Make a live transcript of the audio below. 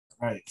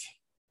Right.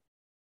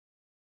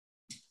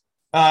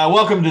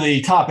 Welcome to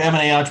the Top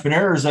M&A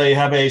Entrepreneurs. I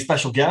have a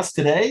special guest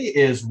today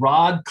is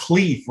Rod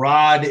Khleif.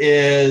 Rod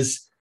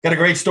is got a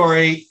great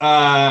story.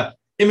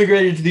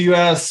 Immigrated to the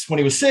U.S. when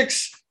he was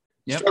 6.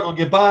 Yep. Struggled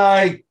to get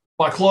by.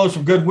 Bought clothes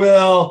from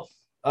Goodwill.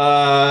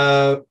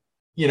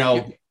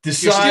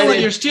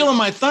 Decided you're stealing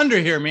my thunder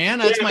here, man.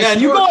 That's my man.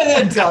 story. You go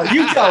ahead and tell it.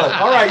 You tell it.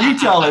 All right, you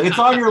tell it. It's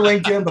on your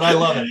LinkedIn, but I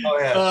love it. Go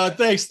ahead.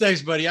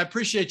 Thanks, buddy. I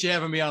appreciate you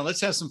having me on.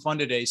 Let's have some fun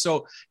today.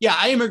 So, yeah,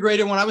 I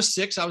immigrated when I was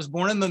 6. I was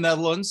born in the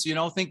Netherlands.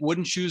 Think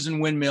wooden shoes and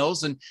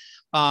windmills, and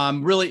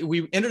really,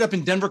 we ended up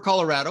in Denver,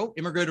 Colorado.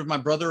 Immigrated with my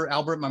brother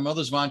Albert, my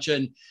mother's Vancha,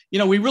 and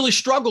we really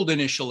struggled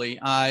initially.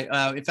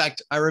 In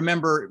fact, I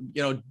remember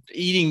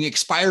eating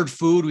expired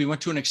food. We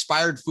went to an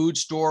expired food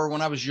store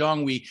when I was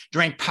young. We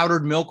drank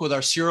powdered milk with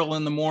our cereal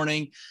in the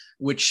morning,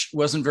 which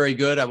wasn't very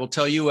good, I will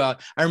tell you. I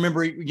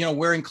remember,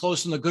 wearing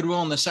clothes from the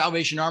Goodwill and the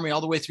Salvation Army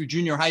all the way through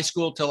junior high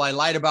school till I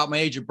lied about my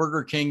age at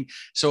Burger King.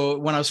 So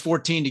when I was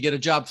 14 to get a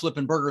job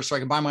flipping burgers so I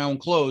could buy my own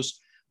clothes.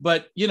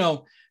 But,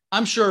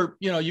 I'm sure,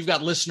 you've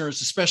got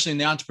listeners, especially in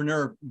the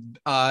entrepreneur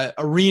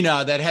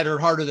arena, that had it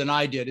harder than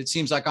I did. It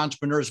seems like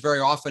entrepreneurs very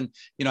often,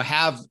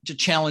 have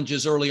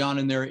challenges early on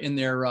in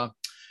their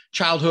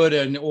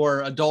childhood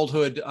or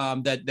adulthood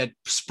that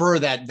spur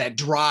that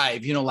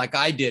drive, like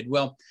I did.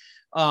 Well,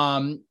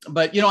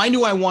 but I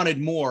knew I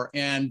wanted more.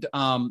 And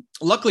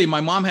luckily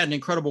my mom had an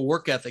incredible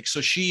work ethic.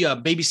 So she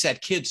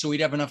babysat kids so we'd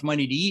have enough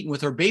money to eat. And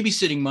with her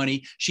babysitting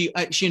money, she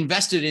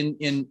invested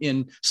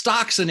in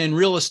stocks and in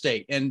real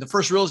estate. And the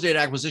first real estate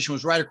acquisition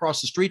was right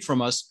across the street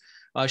from us.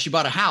 She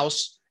bought a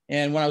house.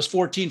 And when I was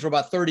 14 for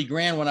about 30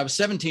 grand, when I was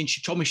 17,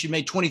 she told me she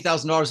made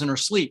 $20,000 in her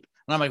sleep.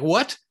 And I'm like,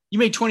 what? You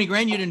made 20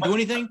 grand? You didn't do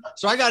anything?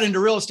 So I got into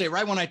real estate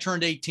right when I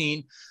turned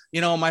 18.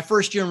 My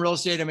first year in real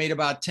estate, I made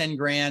about 10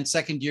 grand.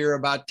 Second year,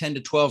 about 10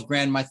 to 12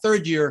 grand. My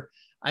third year,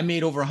 I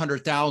made over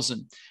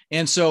 100,000.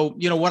 And so,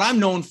 what I'm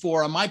known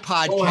for on my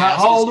podcast. Oh,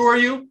 how old were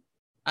you?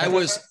 I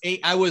was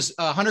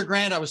 100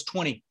 grand. I was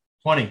 20.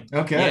 20.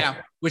 Okay. Yeah.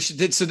 So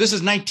this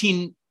is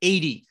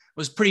 1980. It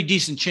was pretty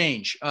decent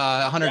change.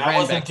 100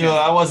 grand back then.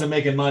 I wasn't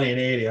making money in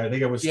 80. I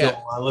think I was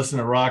still listening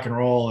to rock and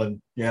roll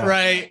and yeah.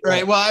 Right.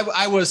 Well,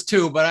 I was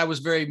too, but I was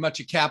very much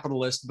a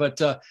capitalist. But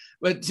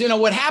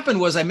what happened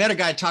was I met a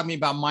guy taught me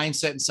about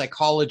mindset and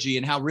psychology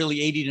and how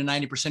really 80 to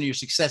 90% of your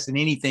success in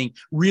anything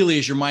really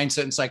is your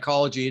mindset and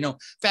psychology.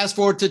 Fast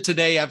forward to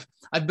today,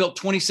 I've built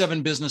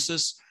 27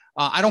 businesses.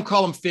 I don't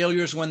call them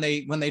failures when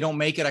they don't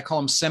make it. I call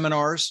them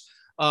seminars.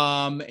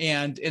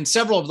 And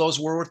several of those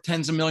were worth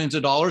tens of millions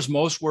of dollars.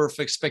 Most were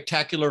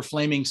spectacular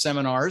flaming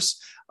seminars.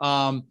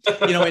 In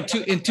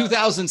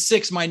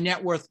 2006, my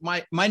net worth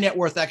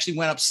actually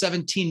went up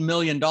 $17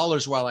 million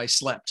while I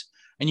slept.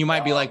 And you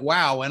might be like,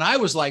 wow. And I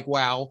was like,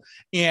 wow.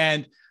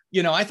 And,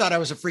 I thought I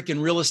was a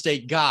freaking real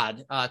estate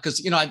god.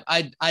 Cause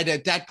I'd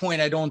at that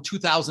point, I'd owned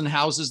 2,000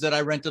 houses that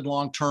I rented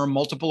long-term,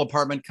 multiple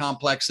apartment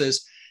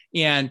complexes.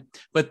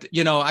 But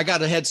I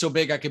got a head so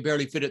big I could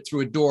barely fit it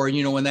through a door.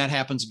 And when that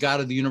happens, God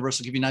of the universe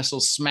will give you a nice little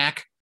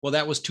smack. Well,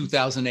 that was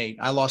 2008.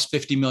 I lost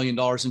 $50 million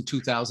in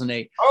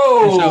 2008.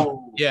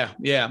 Oh,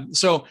 yeah.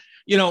 So,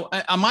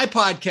 on my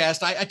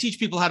podcast, I teach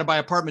people how to buy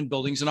apartment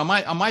buildings. And on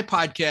my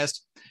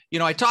podcast,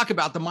 I talk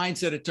about the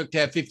mindset it took to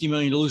have 50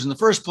 million to lose in the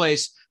first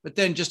place, but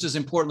then just as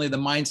importantly, the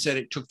mindset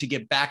it took to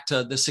get back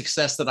to the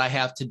success that I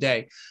have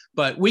today.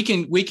 But we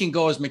can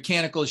go as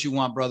mechanical as you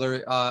want,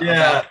 brother.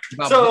 About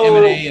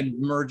M&A and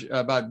merge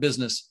about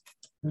business.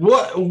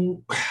 What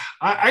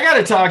I got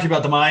to talk to you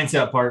about the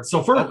mindset part.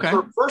 So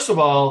first of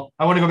all,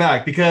 I want to go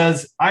back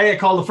because I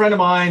called a friend of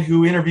mine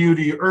who interviewed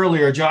you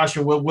earlier,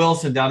 Joshua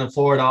Wilson down in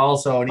Florida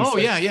also. And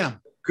he said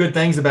good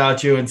things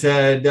about you and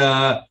said,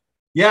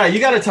 you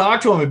got to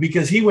talk to him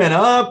because he went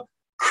up,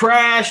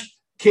 crashed,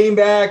 came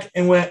back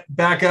and went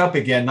back up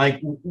again. Like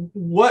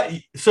what?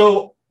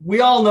 So we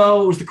all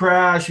know it was the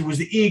crash. It was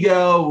the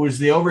ego. It was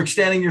the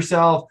overextending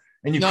yourself.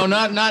 And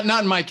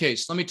not in my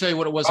case. Let me tell you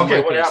what it was. Okay,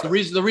 in my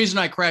case. The reason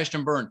I crashed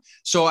and burned.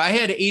 So I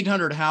had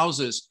 800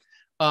 houses,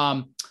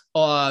 and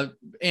I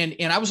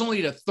was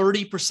only at a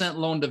 30%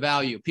 loan to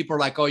value. People are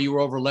like, "Oh, you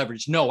were over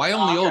leveraged." No, I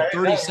only owed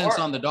 30 cents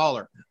on the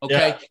dollar.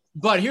 Okay,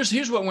 but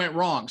here's what went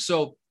wrong.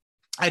 So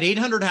I had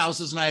 800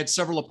 houses and I had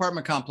several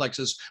apartment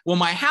complexes. Well,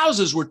 my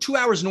houses were 2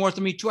 hours north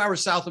of me, 2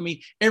 hours south of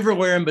me,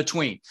 everywhere in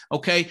between.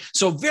 Okay.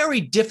 So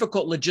very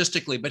difficult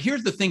logistically, but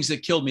here's the things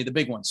that killed me, the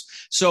big ones.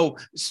 So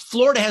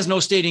Florida has no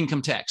state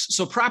income tax.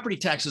 So property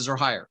taxes are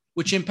higher,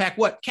 which impact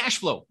what? Cash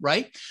flow,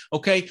 right?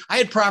 Okay. I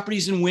had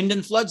properties in wind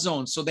and flood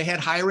zones. So they had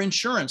higher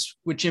insurance,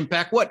 which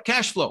impact what?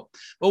 Cash flow.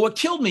 But what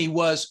killed me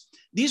was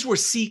these were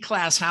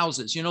C-class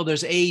houses. You know,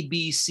 there's A,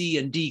 B, C,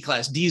 and D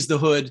class. D is the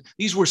hood.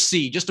 These were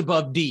C, just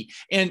above D.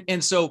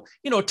 And so,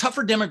 you know,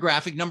 tougher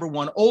demographic, number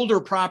one, older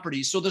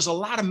properties. So there's a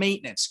lot of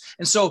maintenance.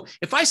 And so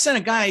if I sent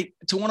a guy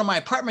to one of my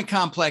apartment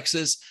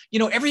complexes, you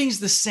know, everything's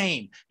the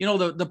same. You know,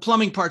 the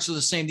plumbing parts are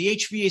the same, the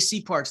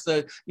HVAC parts,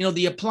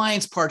 the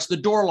appliance parts, the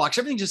door locks,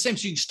 everything's the same.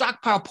 So you can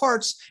stockpile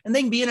parts and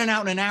they can be in and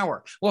out in an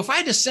hour. Well, if I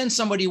had to send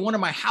somebody to one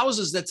of my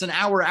houses that's an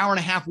hour and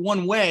a half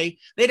one way,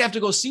 they'd have to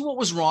go see what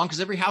was wrong because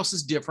every house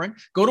is different.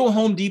 Go to a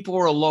Home Depot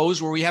or a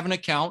Lowe's where we have an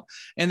account.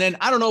 And then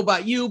I don't know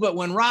about you, but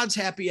when Rod's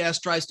happy ass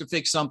tries to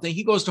fix something,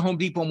 he goes to Home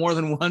Depot more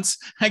than once.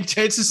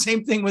 It's the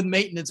same thing with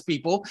maintenance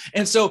people.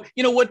 And so,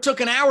 you know, what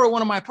took an hour at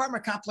one of my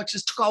apartment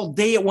complexes took all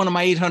day at one of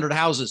my 800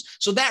 houses.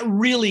 So that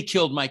really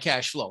killed my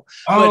cash flow.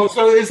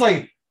 So it's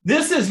like,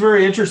 this is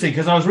very interesting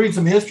because I was reading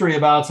some history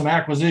about some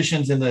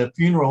acquisitions in the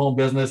funeral home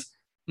business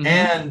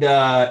and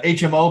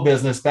HMO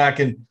business back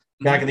in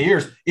the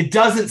years. It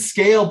doesn't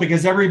scale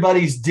because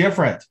everybody's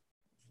different.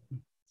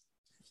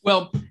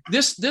 Well,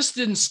 this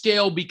didn't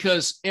scale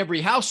because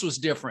every house was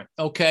different.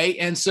 Okay.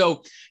 And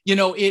so, you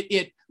know,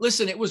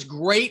 listen, it was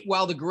great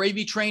while the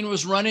gravy train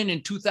was running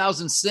in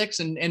 2006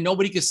 and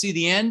nobody could see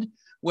the end.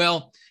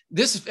 Well,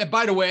 this,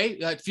 by the way,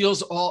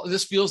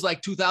 this feels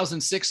like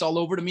 2006 all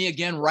over to me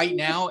again right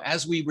now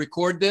as we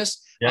record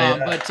this.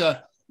 But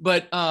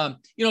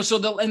you know, so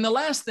the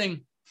last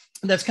thing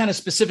that's kind of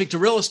specific to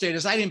real estate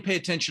is I didn't pay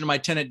attention to my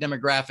tenant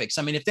demographics.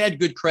 I mean, if they had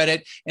good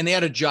credit and they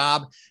had a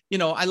job, you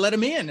know, I let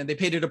them in and they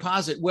paid a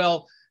deposit.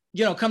 Well,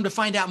 you know, come to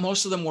find out,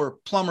 most of them were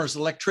plumbers,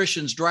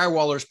 electricians,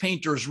 drywallers,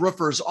 painters,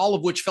 roofers, all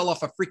of which fell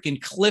off a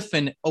freaking cliff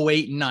in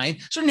 08 and 09.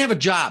 So I didn't have a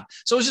job.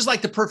 So it was just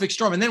like the perfect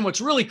storm. And then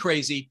what's really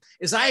crazy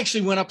is I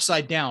actually went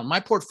upside down. My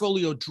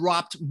portfolio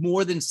dropped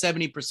more than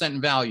 70%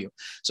 in value.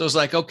 So I was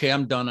like, okay,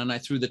 I'm done. And I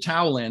threw the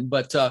towel in.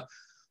 But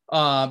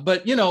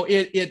you know,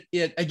 it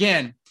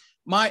again,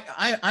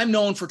 I'm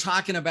known for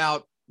talking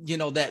about, you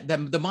know, that the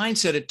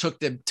mindset it took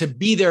to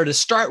be there to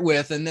start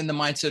with, and then the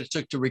mindset it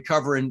took to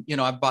recover. And, you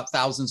know, I've bought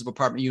thousands of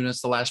apartment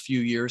units the last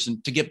few years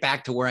and to get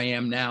back to where I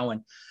am now.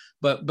 And,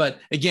 but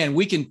again,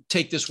 we can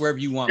take this wherever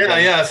you want.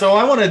 Yeah. So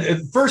I want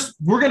to, first,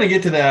 we're going to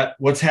get to that,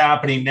 what's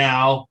happening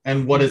now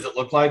and what does it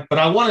look like? But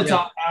I want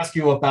to ask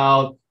you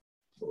about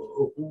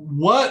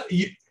what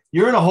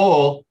you're in a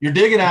hole, you're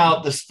digging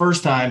out this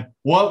first time.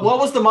 What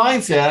was the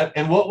mindset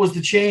and what was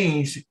the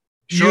change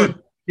you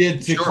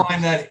did to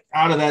climb that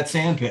out of that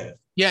sand pit?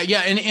 Yeah.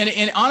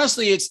 And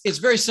honestly, it's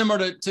very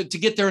similar to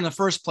get there in the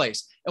first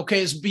place.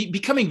 Okay. It's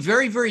becoming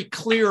very, very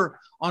clear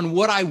on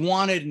what I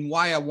wanted and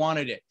why I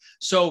wanted it.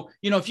 So,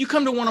 you know, if you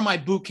come to one of my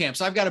boot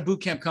camps, I've got a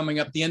boot camp coming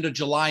up the end of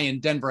July in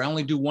Denver. I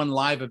only do one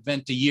live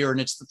event a year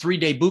and it's the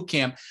 3-day boot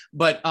camp.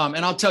 But,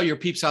 and I'll tell your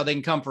peeps how they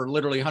can come for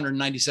literally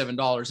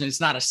 $197. And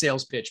it's not a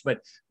sales pitch,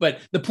 but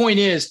the point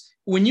is,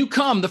 when you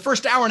come, the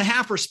first hour and a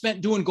half are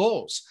spent doing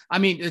goals. I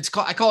mean,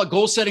 I call it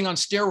goal setting on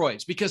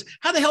steroids, because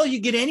how the hell you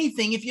get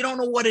anything if you don't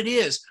know what it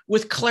is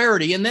with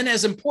clarity? And then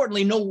as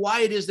importantly, know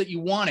why it is that you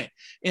want it.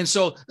 And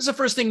so this is the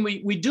first thing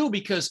we do,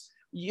 because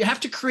you have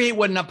to create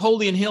what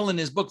Napoleon Hill in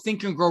his book,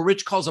 Think and Grow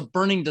Rich, calls a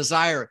burning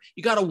desire.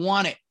 You got to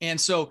want it. And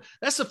so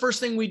that's the first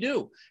thing we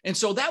do. And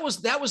so that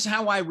was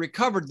how I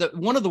recovered.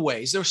 One of the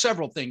ways, there were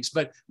several things,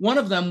 but one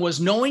of them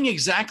was knowing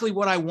exactly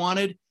what I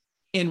wanted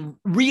and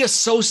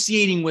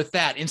reassociating with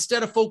that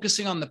instead of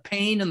focusing on the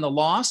pain and the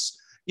loss.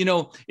 You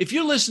know, if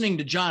you're listening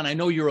to John, I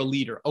know you're a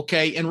leader.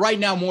 Okay. And right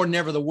now, more than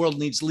ever, the world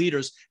needs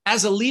leaders.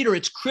 As a leader,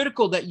 it's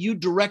critical that you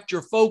direct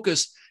your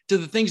focus to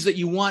the things that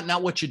you want,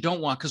 not what you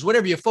don't want, because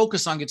whatever you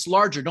focus on gets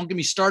larger. Don't get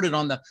me started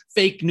on the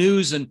fake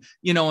news. And,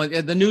 you know,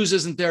 the news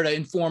isn't there to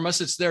inform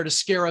us. It's there to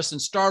scare us and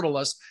startle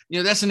us. You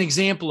know, that's an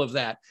example of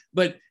that.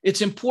 But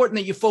it's important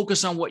that you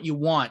focus on what you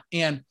want.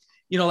 And,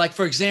 you know, like,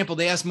 for example,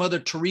 they asked Mother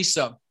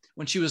Teresa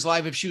when she was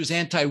alive if she was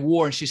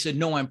anti-war, and she said,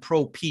 no, I'm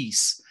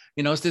pro-peace.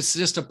 You know, this is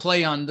just a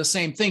play on the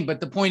same thing.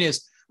 But the point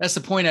is, that's the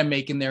point I'm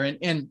making there.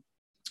 And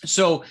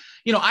so,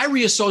 you know, I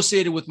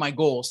reassociated with my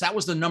goals. That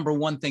was the number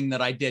one thing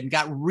that I did, and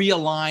got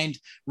realigned,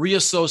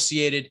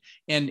 reassociated,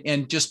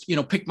 and just, you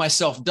know, picked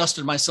myself,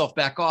 dusted myself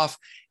back off.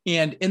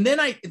 And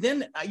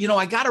then you know,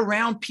 I got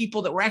around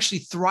people that were actually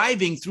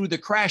thriving through the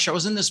crash. I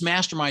was in this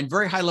mastermind,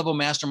 very high level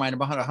mastermind,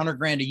 about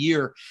 $100,000 a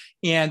year.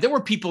 And there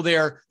were people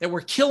there that were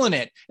killing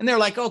it. And they're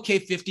like, okay,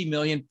 50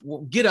 million,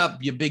 well, get up,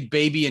 you big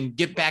baby, and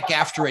get back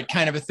after it,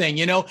 kind of a thing,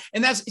 you know?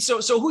 And that's,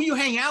 so who you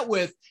hang out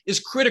with is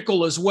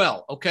critical as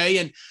well. Okay.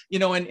 And, you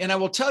know, and I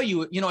will tell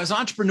you, you know, as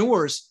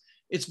entrepreneurs,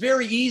 it's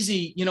very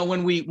easy, you know,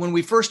 when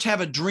we first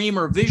have a dream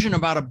or vision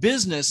about a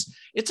business,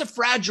 it's a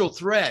fragile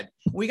thread.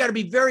 We got to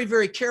be very,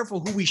 very careful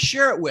who we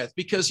share it with,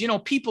 because, you know,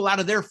 people, out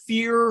of their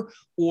fear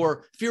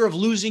of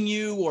losing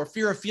you, or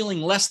fear of feeling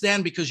less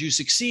than because you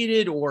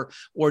succeeded, or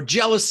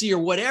jealousy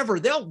or whatever,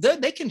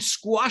 they can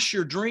squash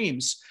your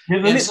dreams. Yeah,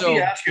 let me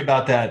ask you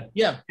about that.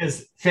 Yeah.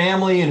 Because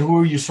family and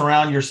who you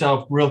surround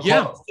yourself real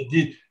close.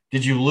 Yeah.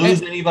 Did you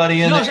lose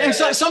anybody in there? And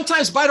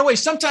sometimes, by the way,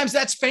 sometimes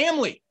that's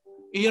family.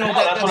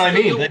 That's what I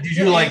mean. Did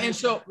you like? And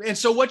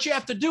so what you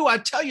have to do, I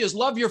tell you, is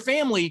love your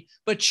family,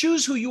 but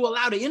choose who you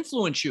allow to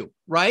influence you,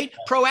 right?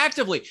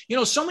 Proactively.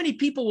 So many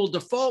people will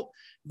default,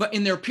 but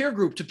in their peer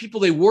group, to people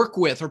they work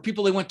with or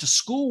people they went to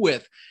school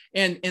with,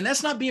 and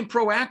that's not being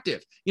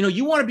proactive.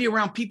 You want to be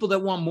around people that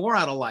want more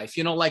out of life.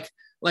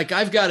 Like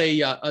I've got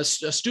a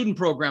student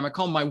program. I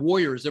call them my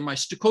warriors. They're my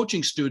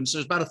coaching students.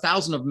 There's about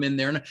 1,000 of them in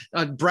there. And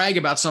I brag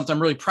about something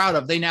I'm really proud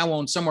of. They now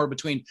own somewhere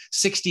between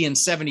 60 and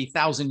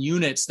 70,000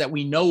 units that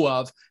we know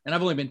of. And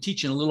I've only been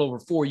teaching a little over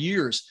 4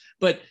 years.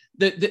 But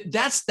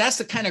that's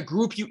the kind of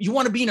group you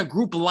want to be in, a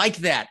group like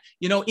that,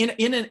 in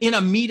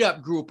a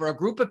meetup group, or a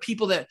group of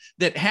people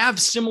that have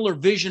similar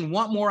vision,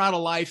 want more out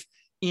of life,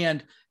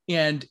 and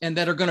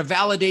that are going to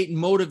validate and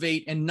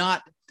motivate and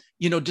not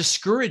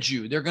discourage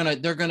you. They're going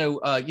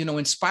to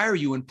inspire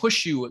you and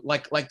push you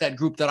like that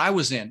group that I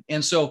was in.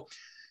 And so,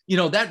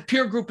 that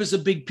peer group is a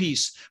big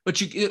piece,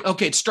 but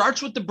it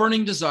starts with the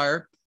burning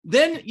desire.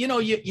 Then,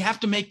 you have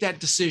to make that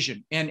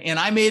decision. And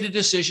I made a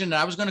decision that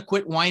I was going to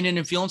quit whining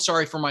and feeling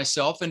sorry for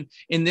myself. And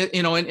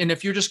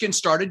if you're just getting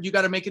started, you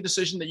got to make a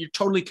decision that you're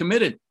totally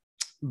committed.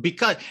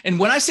 And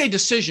when I say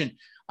decision,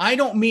 I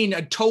don't mean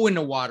a toe in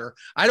the water.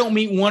 I don't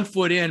mean 1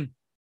 foot in.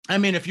 I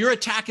mean, if you're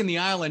attacking the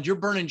island, you're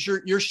burning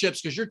your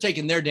ships because you're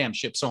taking their damn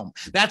ships home.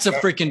 That's a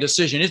freaking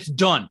decision. It's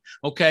done.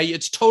 Okay.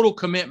 It's total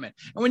commitment.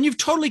 And when you've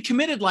totally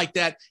committed like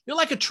that, you're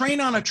like a train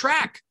on a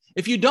track.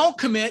 If you don't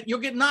commit, you'll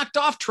get knocked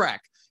off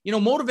track.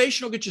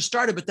 Motivation will get you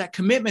started, but that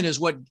commitment is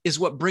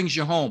what brings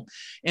you home.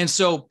 And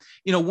so,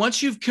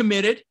 once you've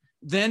committed,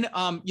 then,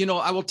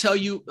 I will tell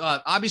you,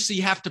 obviously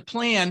you have to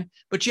plan,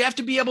 but you have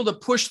to be able to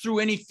push through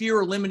any fear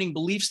or limiting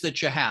beliefs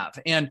that you have.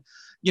 And,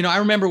 I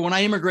remember when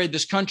I immigrated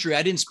this country,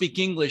 I didn't speak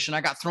English and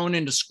I got thrown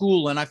into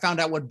school and I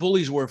found out what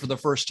bullies were for the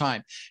first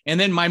time. And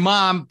then my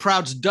mom,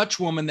 proud Dutch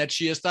woman that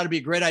she is, thought it'd be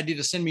a great idea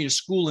to send me to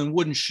school in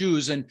wooden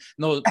shoes and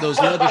those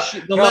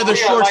leather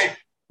shorts.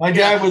 My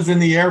dad was in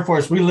the Air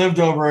Force. We lived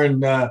over in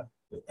there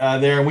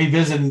and we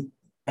visited,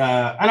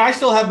 and I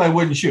still have my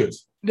wooden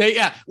shoes.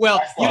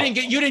 Well,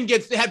 you didn't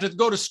have to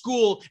go to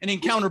school and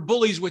encounter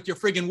bullies with your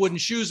friggin' wooden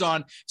shoes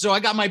on. So I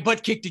got my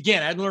butt kicked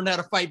again. I hadn't learned how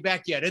to fight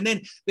back yet. And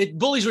then the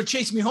bullies would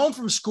chase me home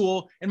from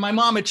school and my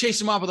mom would chase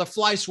them off with a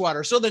fly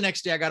swatter. So the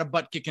next day I got a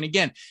butt kicking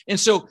again. And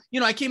so,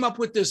 I came up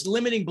with this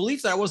limiting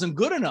belief that I wasn't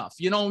good enough.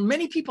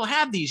 Many people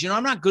have these,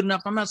 I'm not good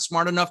enough. I'm not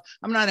smart enough.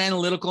 I'm not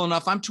analytical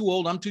enough. I'm too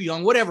old. I'm too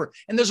young, whatever.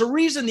 And there's a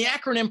reason the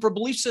acronym for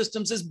belief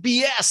systems is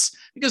BS,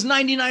 because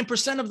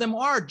 99% of them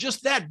are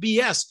just that,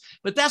 BS.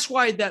 But that's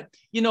why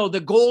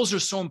the goals are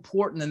so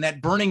important, and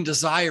that burning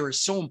desire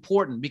is so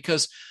important,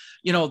 because,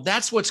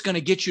 that's what's going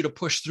to get you to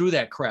push through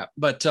that crap.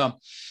 But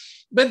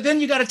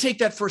then you got to take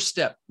that first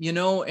step,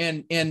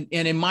 and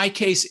in my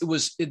case,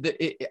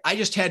 I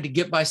just had to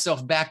get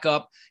myself back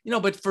up,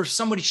 but for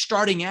somebody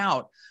starting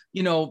out,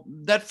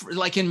 that,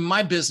 like in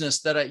my business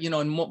that I, in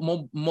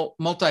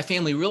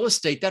multifamily real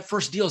estate, that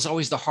first deal is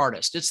always the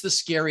hardest. It's the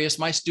scariest.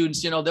 My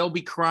students, they'll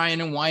be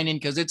crying and whining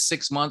because it's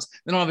 6 months.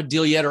 They don't have a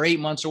deal yet, or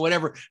 8 months or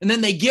whatever. And then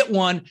they get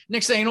one.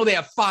 Next thing you know, they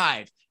have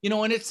 5,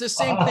 and it's the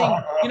same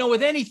thing,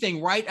 with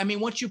anything, right? I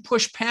mean, once you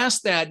push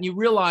past that and you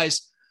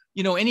realize,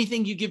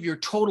 anything you give your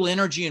total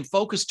energy and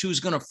focus to is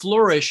going to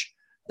flourish,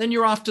 then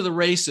you're off to the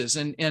races.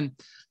 And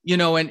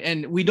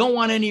we don't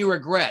want any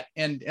regret.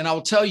 And I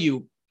will tell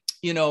you,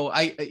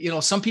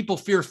 some people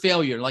fear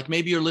failure. Like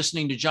maybe you're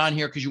listening to John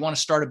here because you want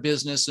to start a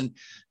business and,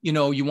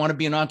 you want to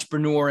be an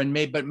entrepreneur,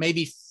 but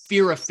maybe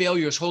fear of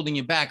failure is holding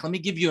you back. Let me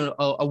give you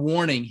a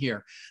warning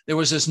here. There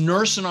was this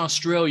nurse in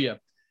Australia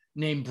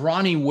named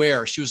Bronnie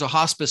Ware. She was a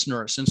hospice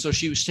nurse. And so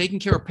she was taking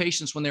care of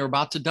patients when they were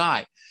about to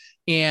die.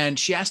 And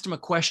she asked him a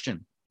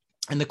question.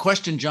 And the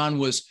question, John,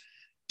 was,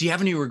 do you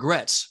have any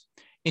regrets?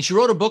 And she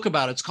wrote a book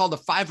about it. It's called The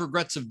 5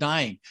 Regrets of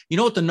Dying. You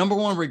know what the number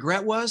one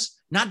regret was?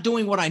 Not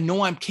doing what I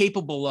know I'm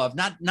capable of,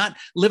 not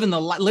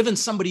living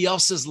somebody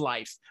else's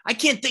life. I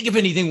can't think of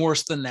anything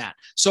worse than that.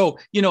 So,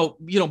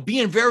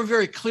 being very,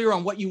 very clear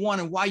on what you want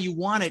and why you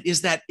want it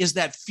is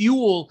that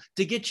fuel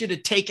to get you to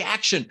take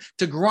action,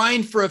 to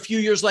grind for a few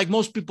years like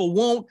most people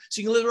won't,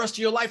 so you can live the rest of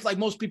your life like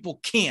most people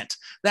can't.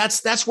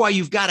 That's why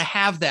you've got to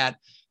have that,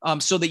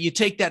 so that you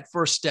take that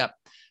first step.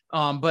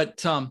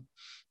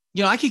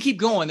 I could keep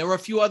going. There were a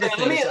few other things.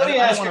 Let me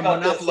I ask don't you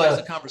want to about monopolize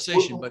this, the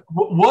conversation, but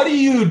what do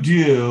you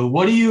do?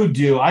 What do you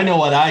do? I know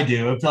what I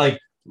do. It's like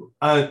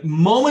a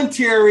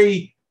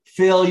momentary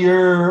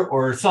failure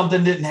or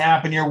something didn't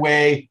happen your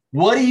way.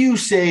 What do you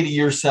say to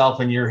yourself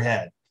in your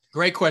head?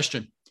 Great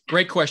question.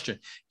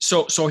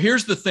 So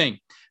here's the thing.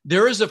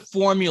 There is a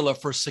formula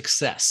for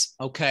success.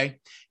 Okay.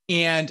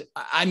 And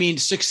I mean,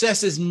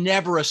 success is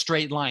never a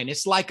straight line.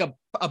 It's like a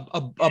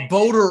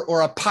boater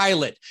or a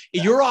pilot.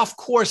 You're off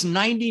course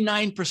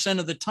 99%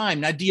 of the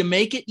time. Now, do you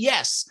make it?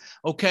 Yes.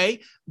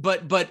 Okay.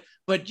 But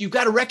you've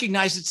got to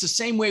recognize it's the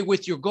same way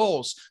with your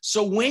goals.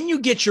 So when you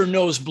get your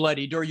nose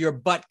bloodied or your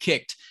butt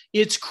kicked,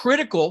 it's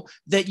critical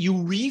that you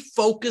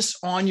refocus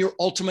on your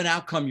ultimate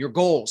outcome, your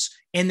goals,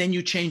 and then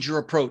you change your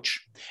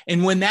approach.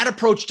 And when that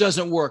approach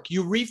doesn't work,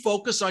 you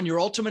refocus on your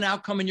ultimate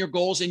outcome and your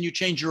goals, and you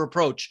change your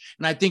approach.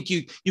 And I think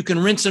you can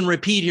rinse and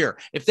repeat here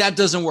if that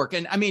doesn't work.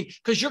 And I mean,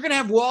 because you're going to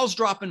have walls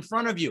drop in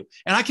front of you.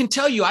 And I can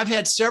tell you, I've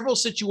had several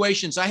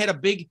situations. I had a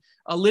big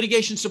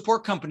litigation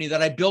support company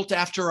that I built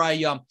after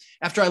I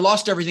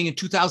lost everything in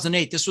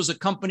 2008. This was a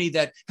company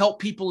that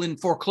helped people in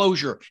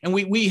foreclosure, and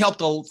we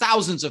helped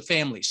thousands of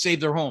families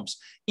save their homes.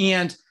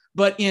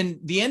 But in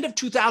the end of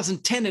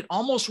 2010, it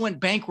almost went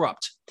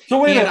bankrupt.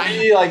 So wait a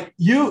minute,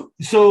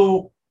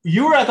 so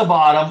you were at the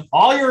bottom,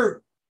 all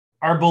your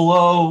are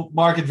below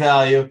market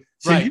value.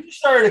 So right. You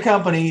started a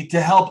company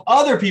to help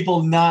other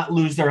people not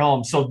lose their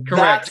homes. So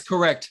correct.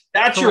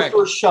 That's your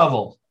first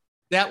shovel.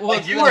 That was,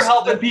 like you were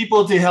helping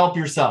people to help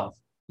yourself.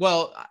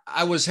 Well,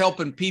 I was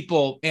helping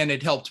people, and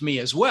it helped me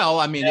as well.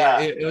 I mean,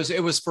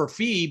 it was for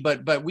fee,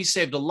 but we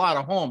saved a lot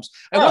of homes.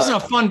 It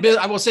wasn't a fun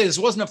business. I will say this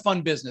wasn't a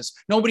fun business.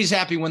 Nobody's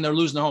happy when they're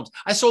losing their homes.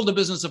 I sold a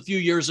business a few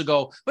years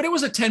ago, but it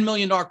was a $10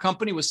 million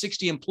company with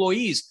 60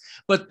 employees.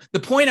 But the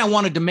point I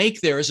wanted to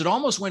make there is it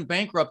almost went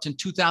bankrupt in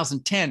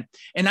 2010,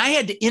 and I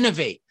had to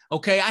innovate.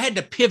 Okay, I had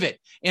to pivot,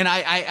 and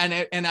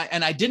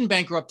I didn't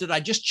bankrupt it. I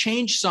just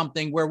changed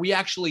something where we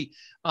actually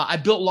I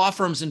built law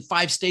firms in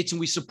 5 states, and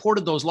we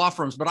supported those law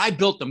firms, but I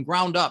built them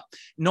ground up.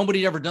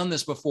 Nobody had ever done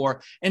this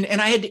before, and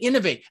I had to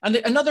innovate. And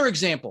another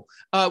example,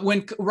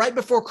 when right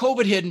before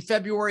COVID hit in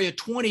February of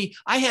 20,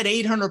 I had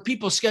 800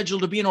 people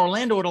scheduled to be in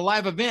Orlando at a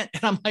live event,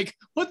 and I'm like,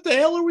 what the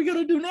hell are we going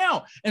to do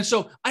now? And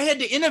so I had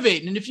to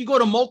innovate. And if you go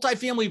to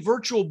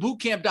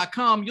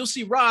multifamilyvirtualbootcamp.com, you'll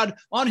see Rod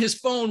on his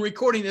phone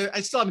recording.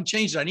 I still haven't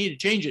changed it. I need to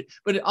change it,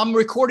 but I'm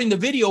recording the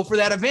video for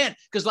that event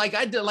because, like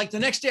I did, like the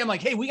next day, I'm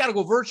like, hey, we got to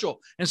go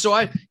virtual. And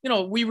so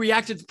we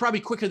reacted probably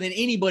quicker than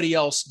anybody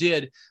else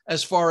did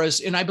as far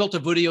as, and I built a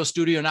video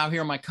studio now here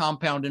in my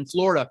compound in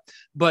Florida.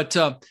 But,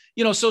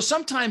 so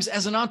sometimes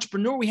as an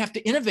entrepreneur, we have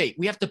to innovate.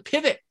 We have to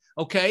pivot.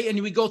 Okay. And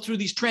we go through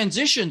these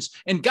transitions,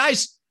 and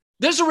guys,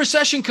 there's a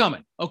recession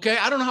coming. Okay.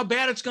 I don't know how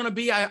bad it's going to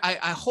be.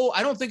 I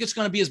don't think it's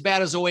going to be as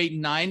bad as 08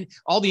 and 9.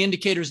 All the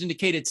indicators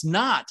indicate it's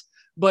not.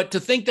 But to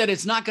think that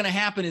it's not going to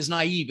happen is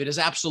naive. It is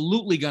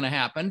absolutely going to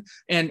happen.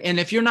 And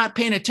if you're not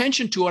paying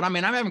attention to it, I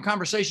mean, I'm having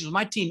conversations with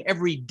my team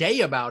every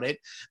day about it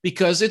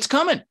because it's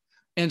coming.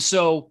 And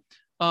so,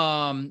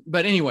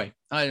 but anyway,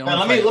 I don't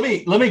know.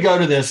 Let me go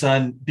to this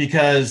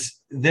because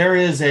there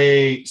is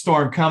a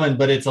storm coming,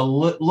 but it's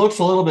looks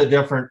a little bit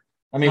different.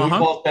 I mean, we've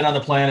both been on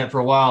the planet for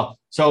a while.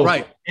 So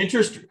right.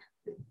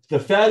 The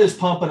Fed is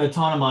pumping a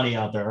ton of money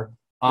out there.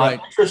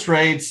 Right. Interest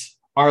rates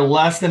are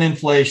less than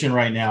inflation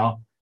right now.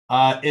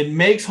 It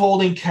makes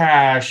holding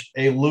cash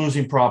a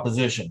losing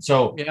proposition.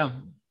 So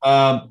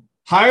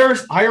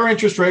higher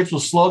interest rates will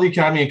slow the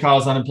economy and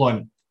cause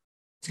unemployment.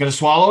 It's going to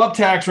swallow up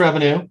tax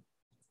revenue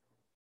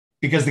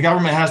because the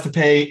government has to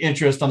pay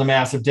interest on the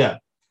massive debt.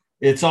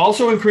 It's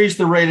also increased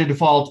the rate of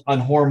default on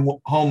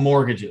home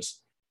mortgages.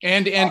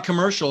 And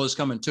commercial is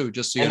coming too,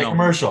 just so you know.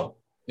 Commercial.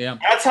 Yeah.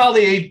 That's how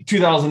the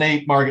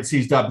 2008 market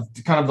seized up.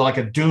 It's kind of like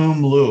a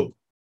doom loop.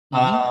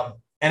 And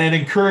it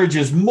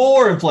encourages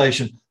more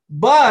inflation.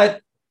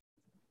 But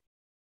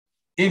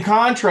in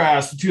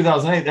contrast to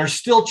 2008, there's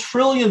still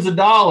trillions of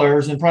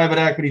dollars in private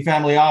equity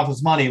family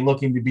office money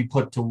looking to be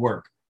put to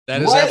work.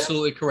 That is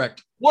absolutely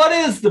correct. What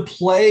is the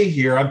play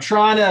here? I'm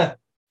trying to,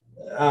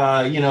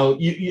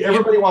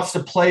 everybody wants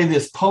to play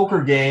this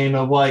poker game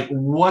of like,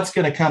 what's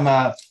going to come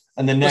out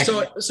in the next.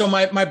 So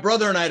my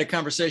brother and I had a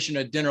conversation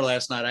at dinner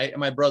last night.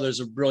 My brother's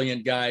a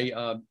brilliant guy,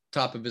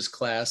 top of his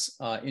class,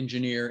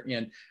 engineer.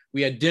 And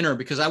we had dinner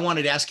because I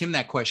wanted to ask him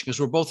that question because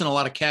we're both in a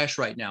lot of cash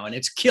right now and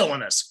it's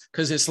killing us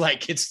because it's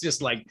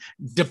just like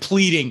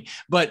depleting.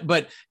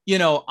 But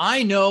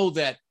I know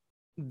that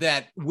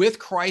with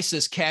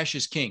crisis, cash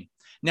is king.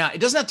 Now,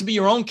 it doesn't have to be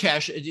your own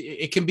cash.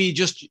 It can be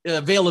just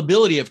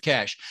availability of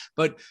cash.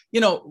 But,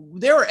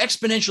 there are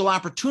exponential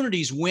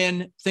opportunities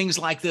when things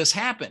like this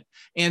happen.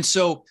 And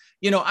so,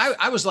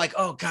 I was like,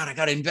 oh, God, I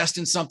got to invest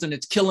in something.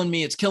 It's killing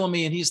me.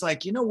 And he's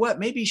like, you know what?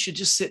 Maybe you should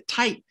just sit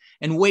tight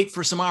and wait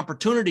for some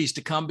opportunities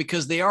to come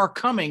because they are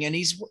coming. And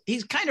he's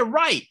kind of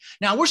right.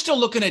 Now, we're still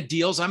looking at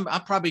deals. I'm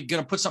probably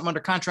going to put something under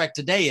contract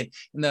today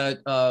in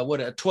the a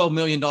 $12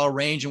 million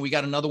range. And we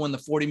got another one, the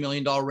 $40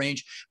 million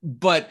range.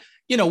 But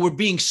we're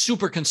being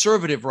super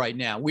conservative right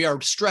now. We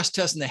are stress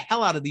testing the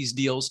hell out of these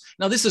deals.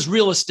 Now, this is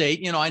real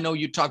estate. I know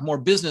you talk more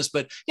business,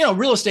 but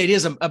real estate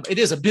is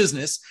a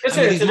business.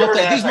 These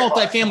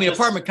multifamily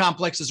apartment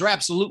complexes are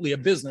absolutely a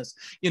business.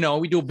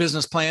 We do a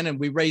business plan and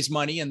we raise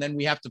money and then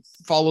we have to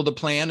follow the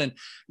plan. And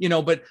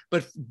but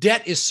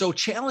debt is so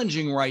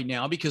challenging right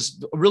now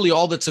because really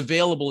all that's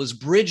available is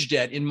bridge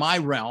debt in my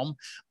realm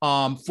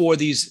for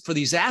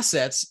these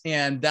assets,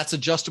 and that's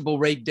adjustable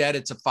rate debt.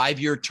 It's a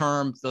 5-year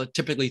term,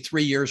 typically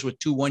 3 years with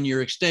 2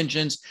 1-year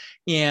extensions.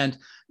 And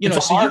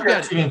so you've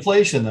got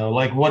inflation though.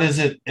 Like, what is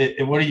it?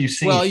 What are you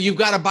seeing? Well, you've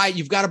got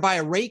to buy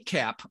a rate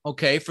cap.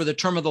 Okay. For the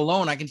term of the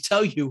loan. I can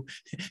tell you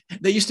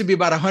they used to be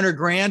about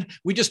 $100,000.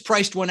 We just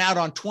priced one out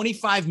on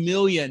 25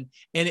 million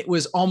and it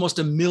was almost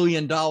 $1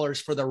 million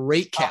for the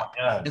rate cap.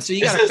 Oh, and so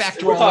you got to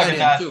factor all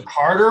that in too.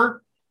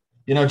 Harder.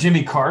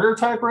 Jimmy Carter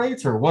type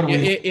rates, or what do we?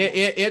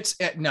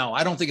 No,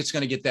 I don't think it's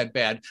going to get that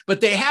bad, but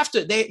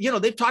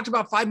they've talked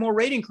about 5 more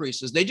rate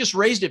increases. They just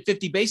raised it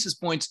 50 basis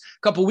points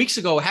a couple of weeks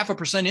ago,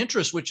 0.5%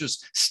 interest, which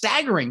is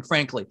staggering,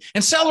 frankly.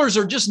 And sellers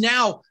are just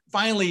now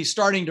finally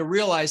starting to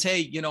realize,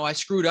 hey, I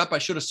screwed up. I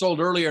should have sold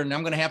earlier, and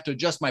I'm going to have to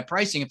adjust my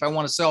pricing if I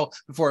want to sell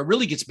before it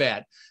really gets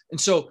bad. And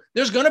so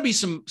there's going to be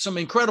some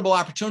incredible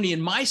opportunity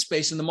in my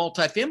space, in the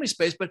multifamily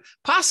space, but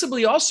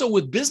possibly also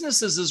with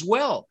businesses as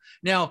well.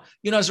 Now,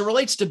 as it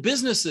relates to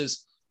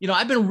businesses,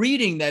 I've been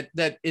reading that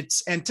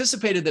it's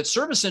anticipated that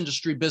service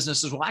industry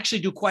businesses will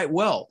actually do quite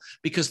well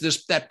because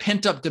there's that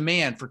pent up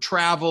demand for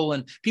travel,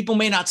 and people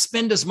may not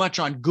spend as much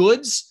on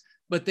goods,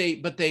 but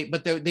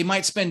they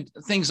might spend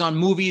things on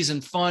movies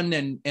and fun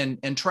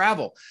and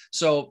travel.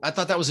 So I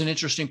thought that was an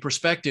interesting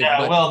perspective.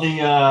 Yeah,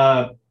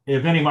 well,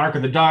 if any mark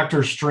of the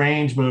Doctor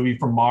Strange movie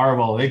from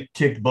Marvel, it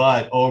kicked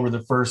butt over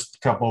the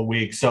first couple of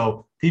weeks.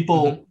 So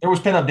people, there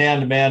was pent up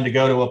demand to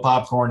go to a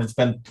popcorn and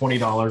spend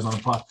 $20 on a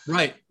pop.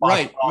 Right.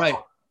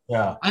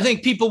 Yeah, I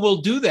think people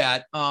will do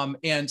that.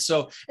 And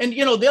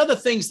the other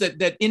things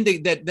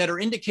that are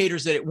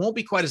indicators that it won't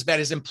be quite as bad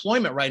as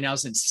employment right now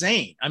is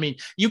insane. I mean,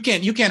 you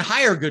can't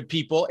hire good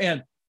people.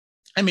 And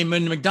I mean,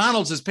 when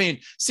McDonald's is paying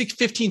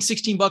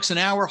 $16 an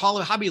hour,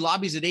 Hobby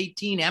Lobby's at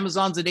 18,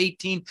 Amazon's at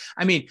 18.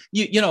 I mean,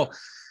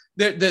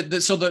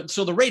 so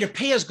the rate of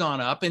pay has gone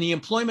up, and the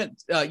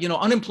employment,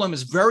 unemployment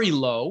is very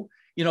low.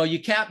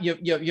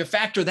 You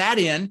factor that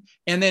in,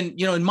 and then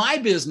in my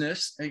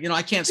business,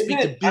 I can't speak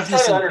to business. I'm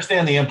trying to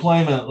understand the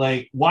employment.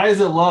 Like, why is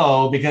it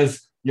low?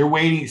 Because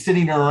you're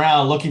sitting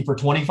around looking for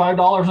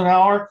 $25 an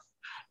hour.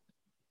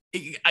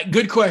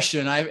 Good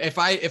question. If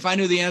I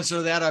knew the answer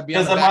to that, I'd be.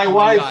 Because my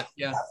wife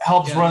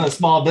helps run a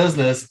small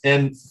business,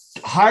 and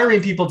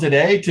hiring people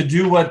today to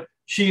do what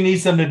she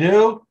needs them to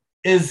do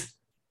is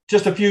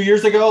just a few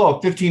years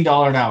ago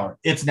 $15 an hour.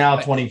 It's now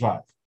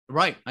 $25.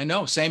 Right. I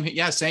know. Same.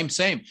 Yeah. Same.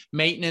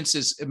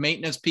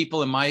 Maintenance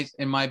people in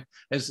my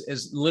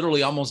has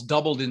literally almost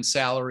doubled in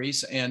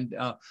salaries, and,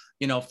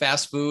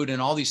 fast food and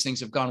all these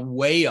things have gone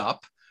way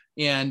up.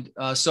 And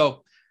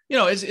so,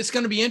 it's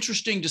going to be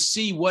interesting to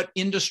see what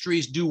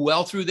industries do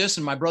well through this.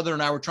 And my brother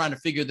and I were trying to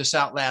figure this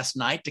out last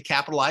night to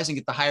capitalize and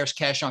get the highest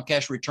cash on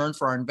cash return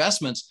for our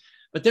investments.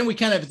 But then we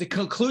the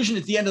conclusion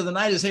at the end of the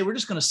night is, hey, we're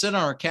just going to sit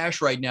on our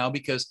cash right now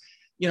because,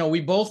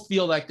 we both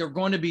feel like there are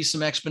going to be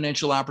some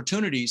exponential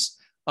opportunities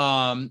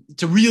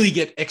to really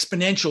get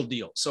exponential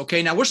deals.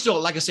 Okay. Now we're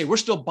still, like I say, we're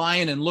still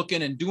buying and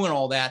looking and doing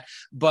all that,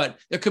 but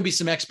there could be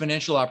some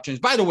exponential opportunities.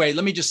 By the way,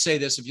 let me just say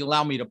this, if you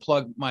allow me to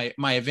plug my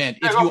event,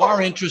 if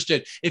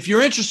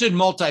you're interested in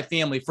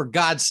multifamily, for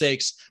God's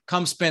sakes,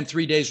 come spend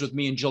 3 days with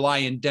me in July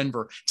in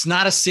Denver. It's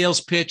not a sales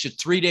pitch.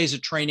 It's 3 days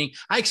of training.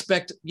 I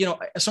expect,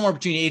 somewhere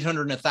between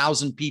 800 and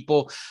 1,000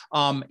 people.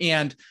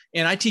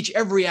 And I teach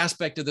every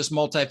aspect of this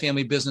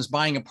multifamily business,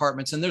 buying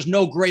apartments. And there's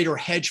no greater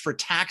hedge for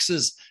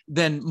taxes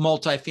than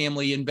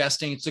multifamily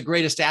investing. It's the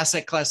greatest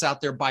asset class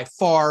out there by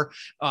far,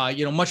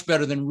 much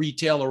better than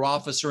retail or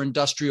office or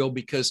industrial,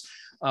 because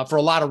for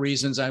a lot of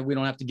reasons, we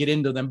don't have to get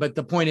into them, but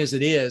the point is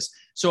it is.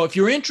 So if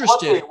you're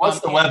interested, what's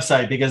the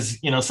website? Because,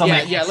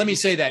 let me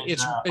say that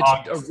it's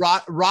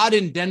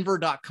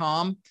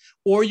rodindenver.com,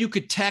 or you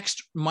could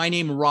text my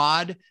name,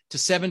 Rod, to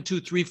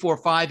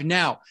 72345.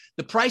 Now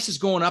the price is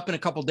going up in a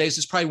couple of days.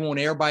 This probably won't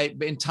air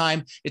in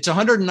time. It's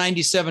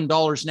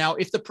 $197 now.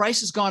 If the price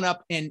has gone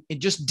up, and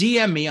just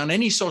DM me on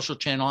any social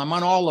channel, I'm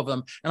on all of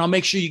them, and I'll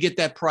make sure you get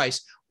that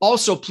price.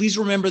 Also, please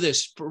remember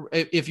this.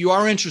 If you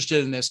are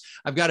interested in this,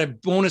 I've got a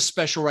bonus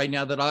special right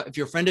now that if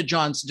you're a friend of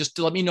John's, just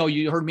to let me know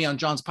you heard me on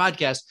John's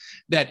podcast,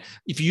 that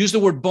if you use the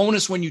word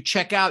bonus when you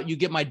check out, you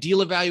get my deal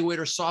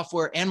evaluator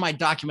software and my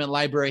document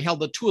library. Hell,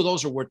 the two of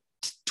those are worth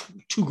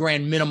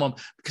 $2,000 minimum,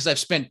 because I've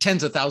spent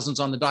tens of thousands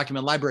on the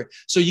document library.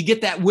 So you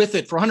get that with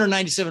it for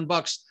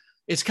 $197.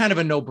 It's kind of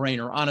a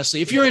no-brainer,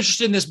 honestly. If you're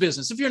interested in this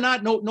business, if you're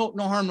not, no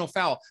harm, no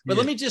foul. But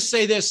let me just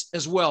say this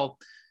as well.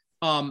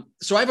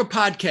 So I have a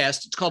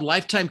podcast. It's called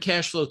Lifetime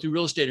Cash Flow Through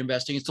Real Estate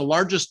Investing. It's the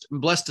largest, I'm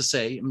blessed to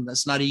say, and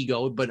that's not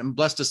ego, but I'm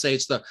blessed to say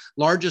it's the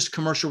largest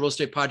commercial real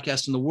estate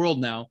podcast in the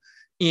world now.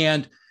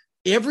 And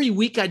every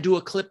week I do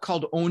a clip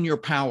called Own Your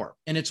Power,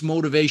 and it's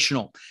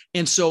motivational.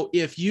 And so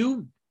if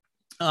you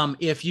want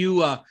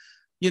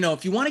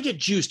to get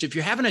juiced, if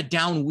you're having a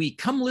down week,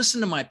 come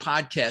listen to my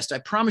podcast. I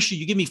promise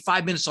you give me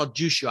 5 minutes, I'll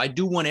juice you. I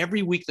do one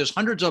every week. There's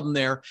hundreds of them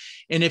there.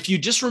 And if you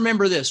just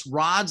remember this,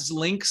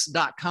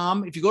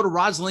 rodslinks.com, if you go to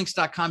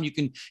rodslinks.com, you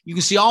can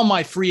see all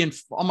my free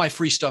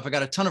stuff. I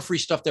got a ton of free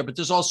stuff there, but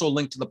there's also a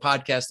link to the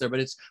podcast there, but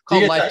it's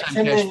called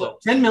Lifetime Cash Flow.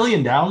 10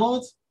 million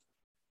downloads?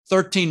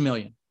 13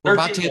 million. We're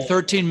about to get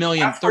 13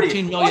 million, like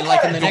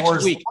in the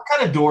next week. What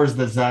kind of doors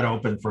does that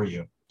open for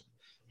you?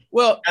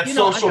 Well, I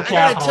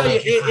gotta tell you,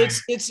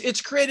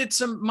 it's created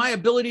my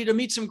ability to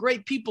meet some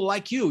great people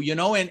like you,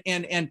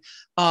 and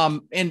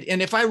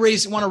if I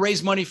want to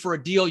raise money for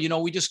a deal,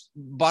 we just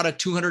bought a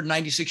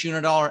 296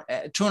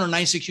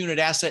 unit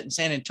asset in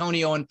San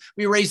Antonio, and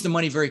we raised the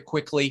money very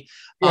quickly.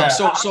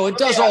 So it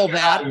does all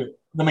that.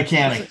 The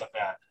mechanics of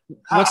that.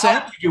 What's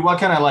that? What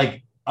kind of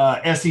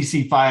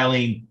SEC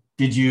filing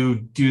did you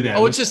do that?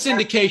 Oh, it's a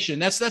syndication.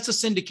 That's a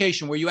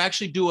syndication where you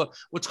actually do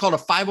what's called a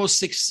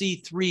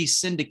 506c3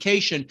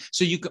 syndication.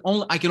 So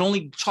I can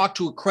only talk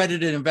to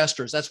accredited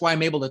investors. That's why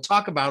I'm able to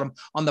talk about them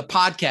on the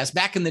podcast.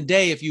 Back in the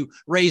day, if you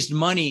raised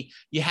money,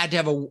 you had to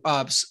have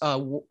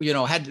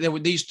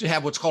they used to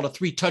have what's called a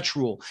 3-touch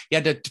rule. You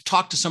had to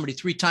talk to somebody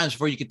 3 times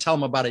before you could tell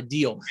them about a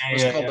deal.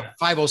 It's called the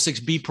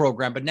 506b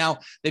program. But now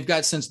they've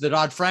got, since the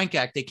Dodd-Frank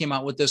Act, they came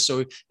out with this.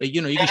 So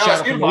you can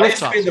shout it from the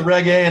rooftops. The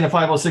Reg A and the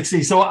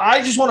 506c. So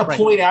I just want to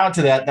point out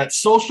to that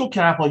social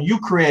capital you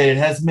created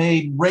has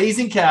made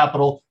raising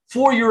capital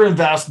for your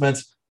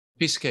investments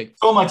piece of cake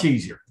so much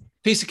easier.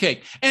 Piece of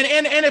cake.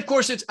 And of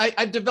course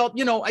I've developed,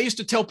 I used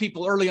to tell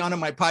people early on in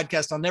my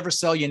podcast, I'll never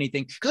sell you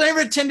anything because I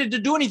never intended to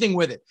do anything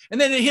with it.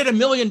 And then it hit 1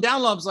 million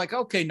downloads. Like,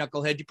 okay,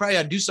 knucklehead, you probably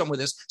ought to do something with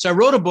this. So I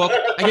wrote a book.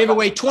 I gave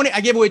away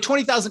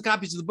 20,000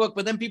 copies of the book,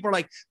 but then people are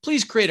like,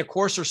 please create a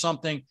course or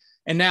something.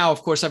 And now,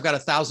 of course, I've got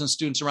 1,000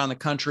 students around the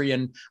country,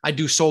 and I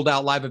do sold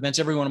out live events.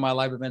 Every one of my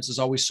live events is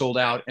always sold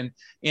out. And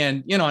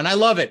I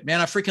love it,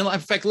 man. I freaking love it.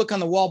 In fact, look on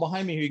the wall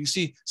behind me here. You can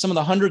see some of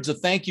the hundreds of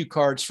thank you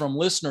cards from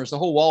listeners. The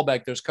whole wall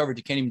back there's covered.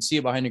 You can't even see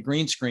it behind the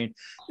green screen.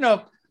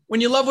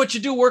 When you love what you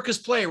do, work is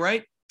play,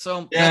 right?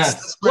 So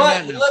that's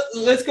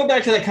let's go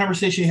back to that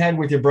conversation you had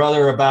with your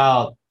brother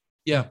about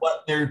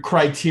what their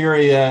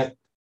criteria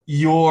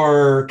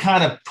you're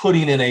kind of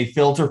putting in a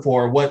filter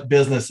for what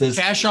businesses.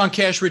 Cash on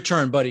cash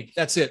return, buddy.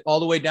 That's it. All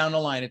the way down the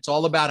line. It's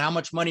all about how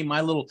much money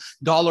my little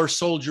dollar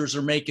soldiers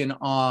are making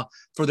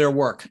for their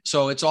work.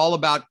 So it's all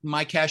about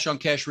my cash on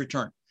cash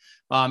return.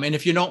 And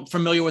if you're not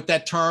familiar with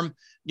that term,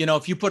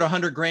 if you put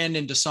 $100,000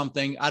 into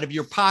something out of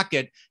your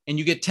pocket and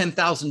you get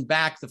 10,000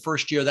 back the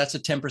first year, that's a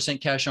 10%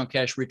 cash on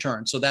cash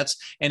return. So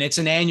and it's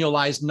an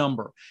annualized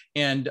number.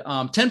 And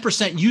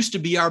 10% used to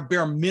be our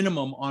bare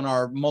minimum on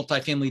our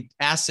multifamily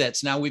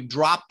assets. Now we've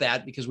dropped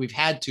that because we've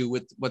had to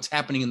with what's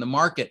happening in the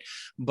market.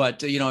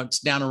 But, it's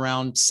down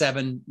around 6,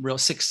 7.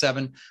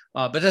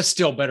 But that's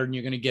still better than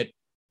you're going to get.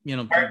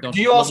 Do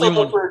you also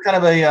look for kind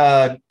of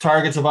a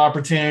targets of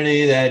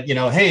opportunity that,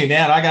 hey,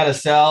 man, I got to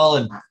sell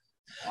and.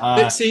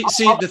 See,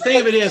 the thing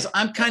of it is,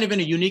 I'm kind of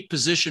in a unique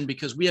position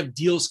because we have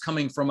deals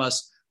coming from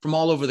us from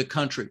all over the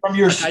country. From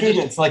your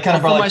students,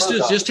 from my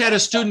students. Just had a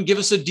student give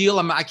us a deal.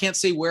 I can't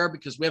say where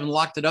because we haven't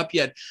locked it up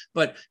yet.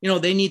 But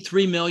they need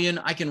 $3 million.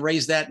 I can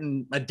raise that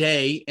in a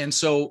day, and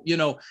so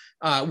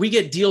we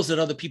get deals that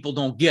other people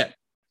don't get.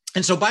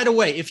 And so, by the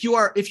way, if you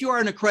are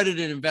an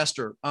accredited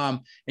investor,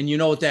 and you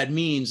know what that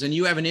means, and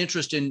you have an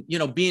interest in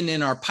being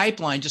in our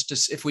pipeline,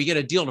 if we get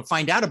a deal to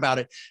find out about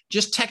it,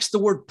 just text the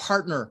word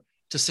partner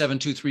to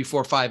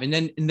 72345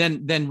 and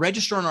then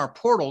register on our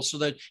portal so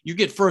that you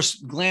get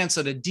first glance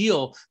at a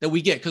deal that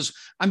we get. Cause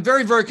I'm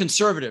very, very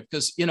conservative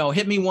because,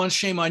 hit me once,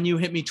 shame on you,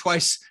 hit me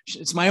twice.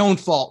 It's my own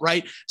fault.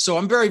 Right. So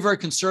I'm very, very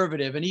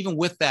conservative. And even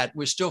with that,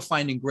 we're still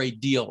finding great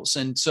deals.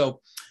 And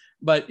so,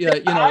 but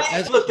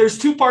look, there's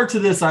 2 parts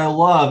of this I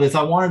love is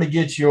I wanted to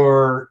get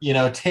your,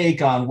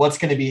 take on what's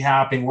going to be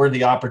happening, where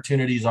the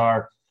opportunities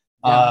are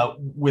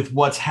with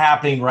what's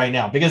happening right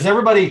now, because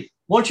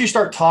once you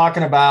start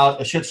talking about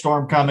a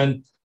shitstorm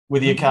coming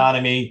with the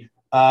economy,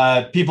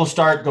 people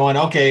start going,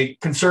 okay,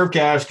 conserve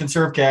cash.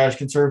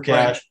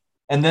 Right.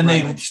 And then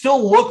they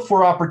still look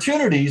for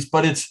opportunities,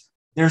 but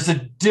there's a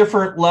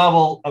different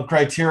level of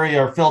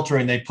criteria or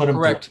filtering they put them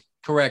through.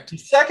 Correct. The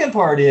second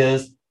part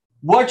is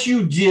what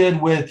you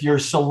did with your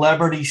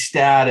celebrity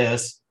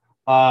status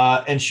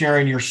and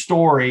sharing your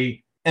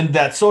story and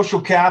that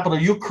social capital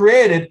you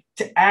created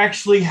to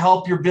actually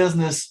help your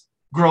business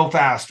grow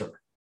faster.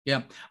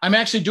 Yeah, I'm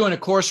actually doing a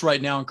course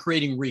right now on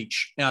creating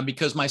reach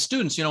because my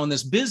students, in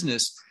this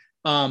business,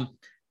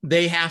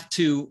 they have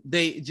to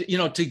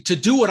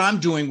do what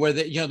I'm doing where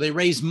they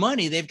raise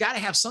money. They've got to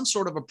have some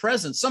sort of a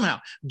presence somehow,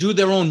 do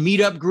their own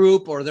meetup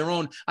group or their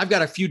own. I've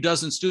got a few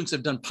dozen students that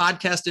have done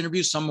podcast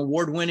interviews, some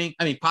award-winning,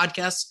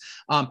 podcasts,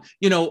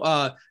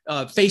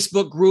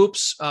 Facebook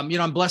groups.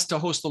 I'm blessed to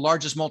host the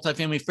largest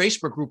multifamily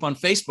Facebook group on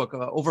Facebook,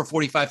 over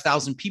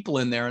 45,000 people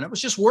in there. And I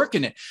was just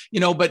working it,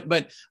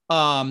 but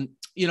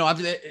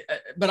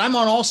I'm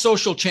on all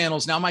social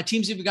channels now. My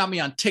team's even got me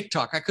on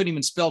TikTok. I couldn't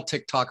even spell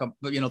TikTok,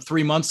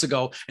 3 months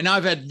ago. And now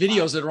I've had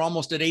videos that are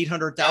almost at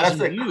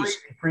 800,000 views.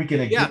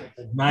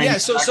 Yeah.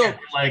 So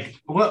like,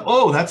 what?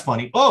 Oh, that's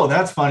funny. Oh,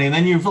 that's funny. And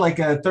then you've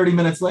 30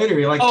 minutes later,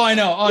 you're like, oh, I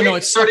know. Oh no,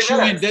 it sucks you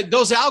in.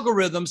 Those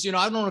algorithms, I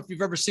don't know if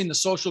you've ever seen The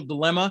Social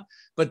Dilemma,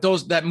 but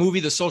that movie,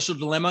 The Social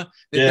Dilemma,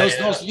 those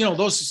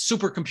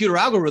supercomputer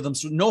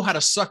algorithms know how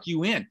to suck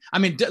you in.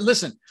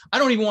 Listen, I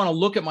don't even want to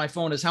look at my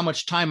phone as how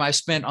much time I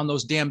spent on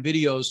those damn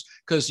videos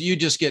because you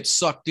just get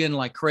sucked in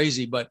like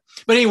crazy. But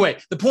anyway,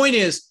 the point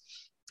is,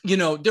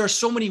 there are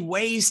so many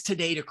ways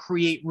today to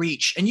create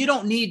reach, and you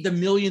don't need the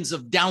millions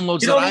of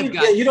downloads that I've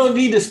got. You don't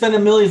need to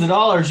spend millions of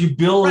dollars. You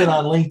build it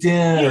on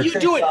LinkedIn or you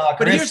TikTok do it.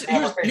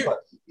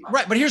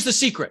 But here's the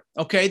secret.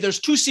 Okay. There's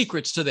 2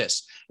 secrets to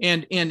this.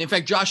 And in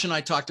fact, Josh and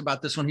I talked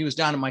about this when he was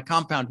down in my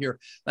compound here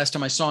last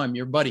time I saw him,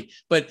 your buddy.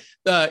 But,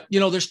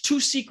 there's 2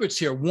 secrets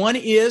here. One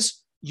is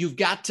you've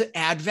got to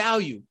add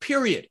value,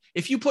 period.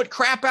 If you put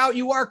crap out,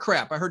 you are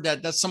crap. I heard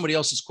that. That's somebody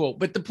else's quote.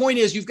 But the point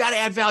is, you've got to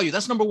add value.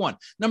 That's number one.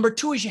 Number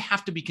two is you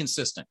have to be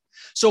consistent.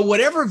 So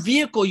whatever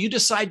vehicle you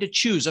decide to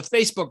choose, a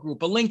Facebook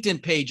group, a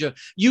LinkedIn page, a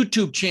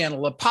YouTube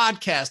channel, a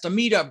podcast, a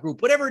meetup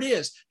group, whatever it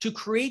is, to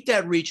create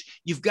that reach,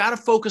 you've got to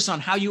focus on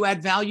how you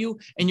add value.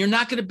 And you're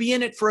not going to be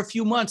in it for a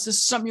few months. This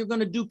is something you're going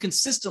to do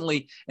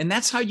consistently. And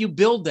that's how you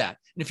build that.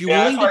 And if you're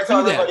willing to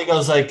do that. Everybody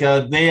goes like,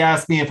 they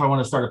ask me if I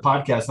want to start a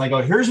podcast. And I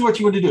go, here's what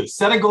you want to do.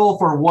 Set a goal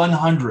for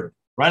 100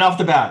 right off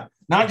the bat.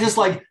 Not just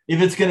like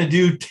if it's going to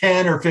do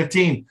 10 or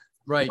 15.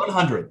 Right.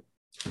 100.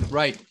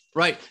 Right.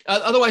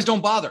 Otherwise,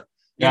 don't bother.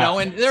 You know,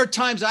 and there are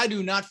times I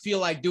do not feel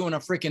like doing a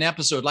freaking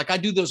episode. Like I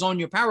do those On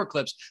Your Power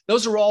clips.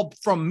 Those are all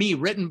from me,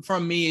 written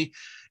from me,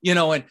 you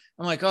know, and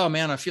I'm like, oh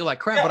man, I feel like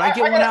crap, but I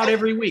get one out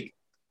every week.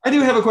 I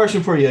do have a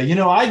question for you. You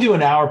know, I do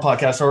an hour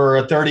podcast or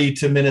a 30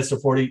 to minutes to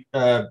 40,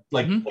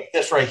 like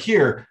this right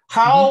here.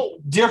 How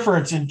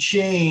different and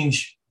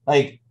change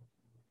like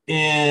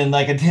in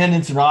like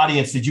attendance and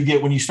audience did you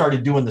get when you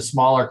started doing the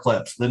smaller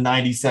clips, the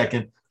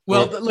 90-second?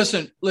 Well,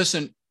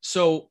 listen.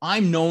 So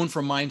I'm known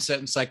for mindset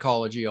and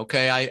psychology.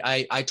 Okay.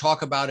 I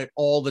talk about it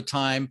all the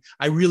time.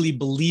 I really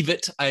believe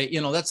it.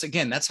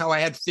 That's how I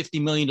had 50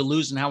 million to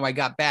lose, and how I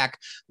got back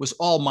was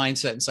all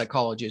mindset and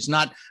psychology. It's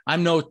not,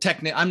 I'm not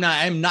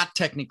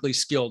technically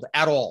skilled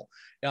at all.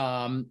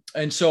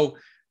 And so,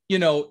 you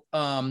know,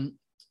 I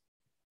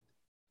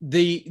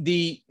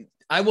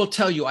will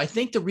tell you, I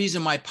think the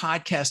reason my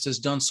podcast has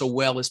done so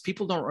well is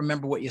people don't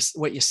remember what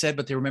you said,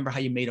 but they remember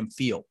how you made them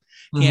feel.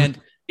 And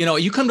you know,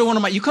 you come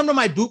to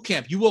my boot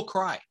camp, you will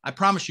cry. I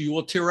promise you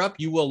will tear up,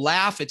 you will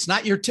laugh. It's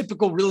not your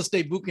typical real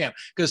estate boot camp,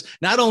 because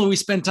not only we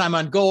spend time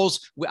on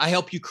goals, I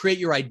help you create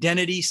your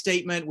identity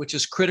statement, which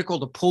is critical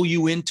to pull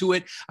you into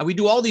it. We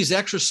do all these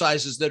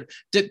exercises that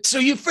so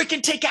you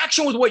freaking take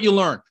action with what you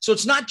learn. So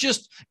it's not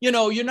just, you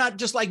know, you're not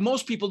just like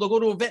most people. They'll go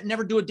to an event and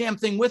never do a damn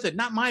thing with it.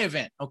 Not my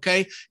event.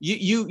 Okay.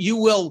 You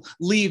will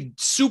leave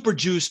super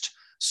juiced,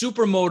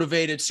 super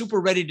motivated, super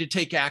ready to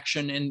take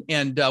action,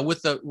 and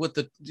with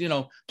the you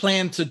know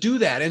plan to do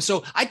that. And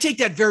so I take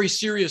that very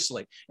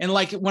seriously. And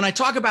like when I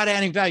talk about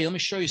adding value, let me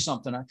show you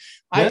something.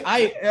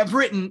 I have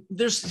written,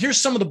 here's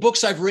some of the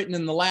books I've written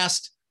in the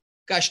last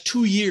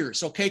 2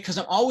 years. Okay. Cause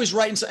I'm always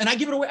writing, and I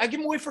give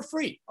them away for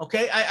free.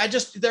 Okay.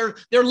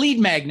 They're lead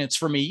magnets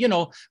for me. You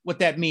know what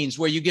that means,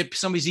 where you get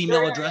somebody's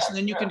email address and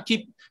then you can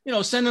keep, you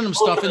know, sending them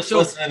stuff. And so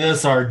listen to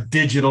this are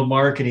digital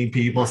marketing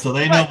people, so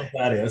they know what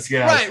that is.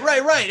 Yeah.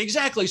 Right.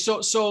 Exactly.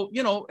 So,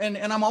 you know, and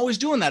I'm always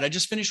doing that. I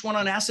just finished one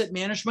on asset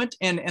management,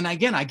 and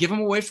again, I give them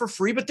away for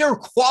free, but they're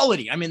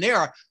quality. I mean, they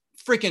are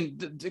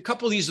freaking, a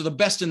couple of these are the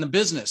best in the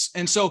business.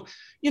 And so,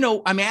 you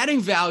know, I'm adding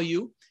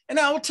value. And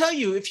I will tell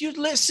you, if you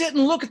sit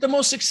and look at the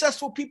most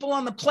successful people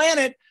on the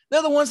planet,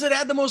 they're the ones that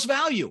add the most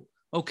value.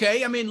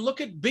 Okay. I mean, look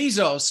at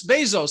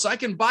Bezos. I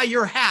can buy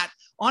your hat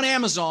on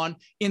Amazon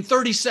in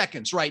 30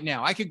 seconds right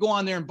now. I could go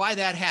on there and buy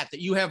that hat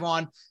that you have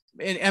on.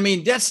 And I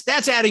mean, that's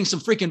adding some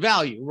freaking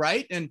value,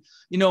 right? And,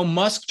 you know,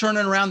 Musk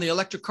turning around the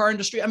electric car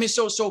industry. I mean,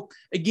 so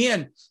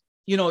again,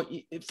 you know,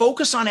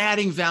 focus on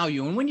adding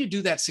value. And when you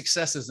do that,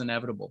 success is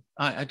inevitable.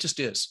 It just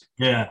is.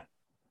 Yeah.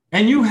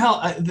 And you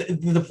help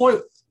the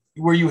point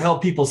where you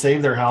help people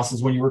save their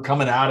houses when you were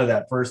coming out of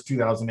that first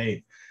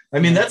 2008. I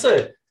mean,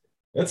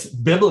 that's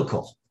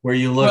biblical. Where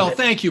you look. Well,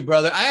 thank you,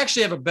 brother. I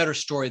actually have a better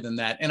story than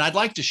that, and I'd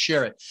like to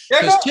share it.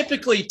 Because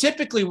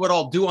typically what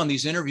I'll do on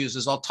these interviews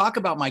is I'll talk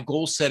about my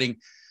goal setting,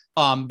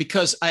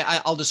 because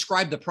I'll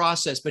describe the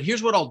process. But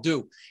here's what I'll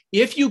do.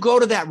 If you go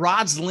to that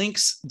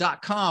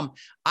rodslinks.com,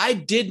 I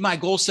did my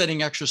goal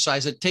setting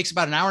exercise. It takes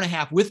about an hour and a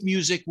half with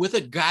music, with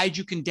a guide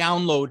you can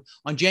download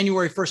on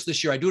January 1st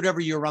this year. I do it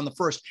every year around the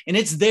 1st, and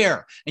it's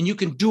there, and you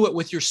can do it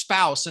with your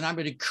spouse. And I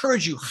would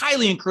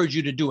highly encourage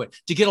you to do it,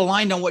 to get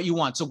aligned on what you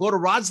want. So go to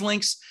Rod's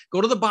Links,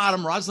 go to the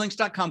bottom,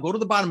 rodslinks.com, go to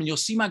the bottom, and you'll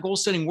see my goal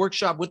setting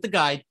workshop with the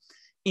guide,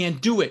 and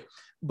do it.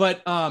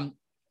 But, and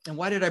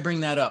why did I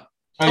bring that up?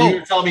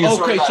 You tell me a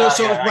story about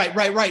that.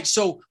 Right.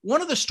 So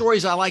one of the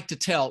stories I like to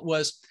tell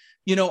was,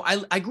 you know,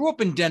 I grew up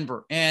in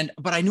Denver,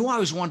 but I knew I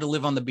always wanted to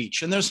live on the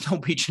beach, and there's no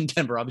beach in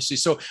Denver, obviously.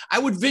 So I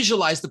would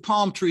visualize the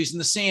palm trees and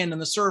the sand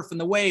and the surf and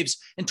the waves.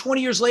 And 20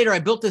 years later, I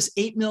built this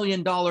 $8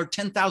 million,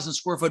 10,000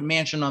 square foot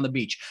mansion on the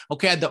beach.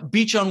 Okay. I had the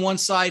beach on one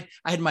side.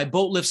 I had my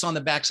boat lifts on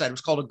the backside. It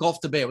was called a Gulf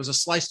to Bay. It was a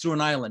slice through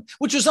an island,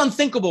 which was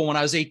unthinkable when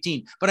I was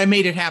 18, but I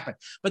made it happen.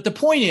 But the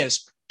point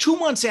is, 2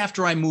 months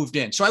after I moved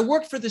in, so I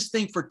worked for this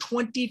thing for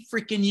 20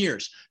 freaking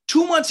years.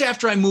 2 months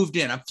after I moved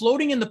in, I'm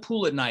floating in the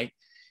pool at night.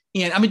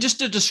 And I mean, just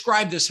to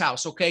describe this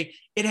house, okay,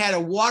 it had a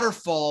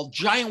waterfall,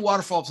 giant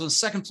waterfall from the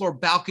second floor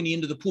balcony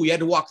into the pool. You had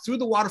to walk through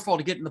the waterfall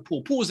to get in the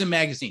pool. Pool was in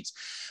magazines.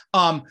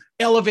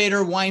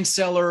 Elevator, wine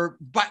cellar,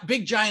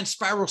 big giant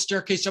spiral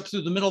staircase up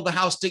through the middle of the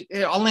house.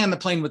 I'll land the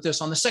plane with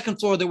this. On the second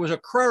floor, there was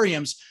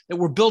aquariums that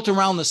were built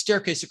around the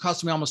staircase. It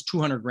cost me almost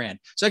 200 grand.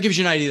 So that gives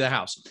you an idea of the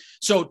house.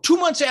 So 2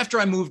 months after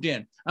I moved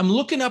in, I'm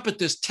looking up at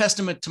this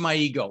testament to my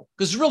ego,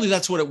 because really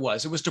that's what it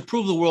was. It was to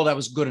prove the world I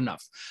was good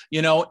enough,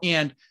 you know,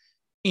 and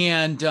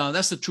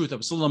that's the truth of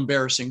it. It's a little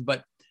embarrassing,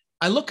 but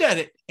I look at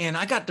it and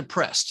I got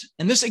depressed.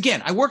 And this,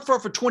 again, I worked for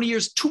it for 20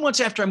 years. 2 months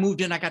after I moved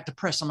in, I got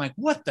depressed. I'm like,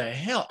 what the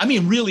hell? I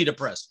mean, really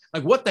depressed.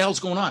 Like, what the hell's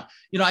going on?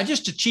 You know, I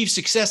just achieved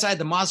success. I had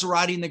the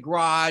Maserati in the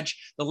garage,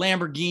 the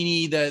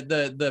Lamborghini,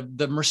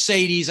 the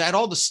Mercedes. I had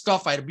all the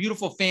stuff. I had a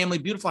beautiful family,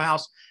 beautiful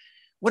house.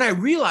 What I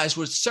realized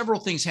was several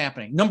things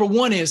happening. Number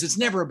one is it's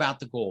never about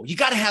the goal. You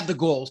got to have the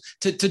goals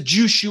to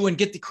juice you and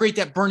create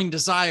that burning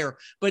desire.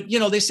 But, you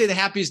know, they say the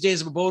happiest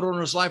days of a boat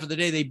owner's life are the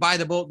day they buy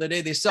the boat, the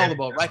day they sell the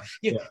boat, right?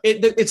 Yeah.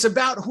 It's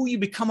about who you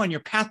become on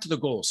your path to the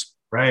goals.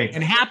 Right.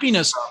 And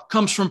happiness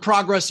comes from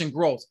progress and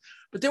growth.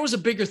 But there was a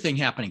bigger thing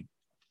happening.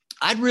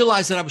 I'd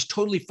realized that I was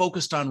totally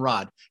focused on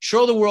Rod.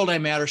 Show the world I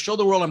matter. Show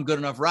the world I'm good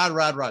enough.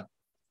 Rod.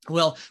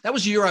 Well, that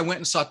was the year I went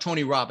and saw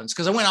Tony Robbins,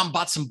 because I went out and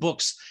bought some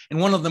books, and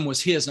one of them was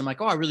his. And I'm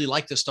like, oh, I really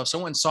like this stuff. So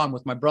I went and saw him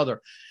with my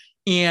brother.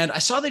 And I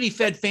saw that he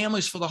fed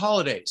families for the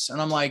holidays.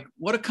 And I'm like,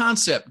 what a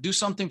concept. Do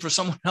something for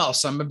someone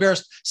else. I'm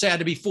embarrassed to say I had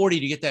to be 40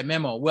 to get that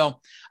memo.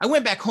 Well, I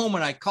went back home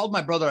and I called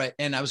my brother,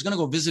 and I was going to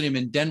go visit him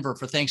in Denver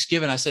for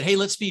Thanksgiving. I said, hey,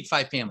 let's feed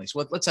 5 families.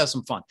 Let's have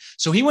some fun.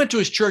 So he went to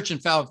his church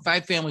and found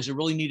 5 families that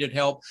really needed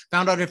help,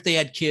 found out if they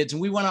had kids.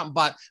 And we went out and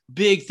bought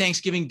big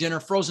Thanksgiving dinner,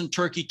 frozen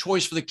turkey,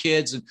 toys for the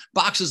kids, and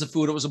boxes of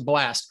food. It was a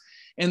blast.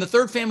 And the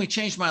third family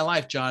changed my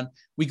life, John.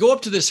 We go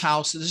up to this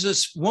house. There's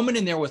this woman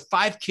in there with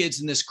 5 kids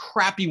in this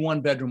crappy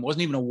 1-bedroom. It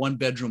wasn't even a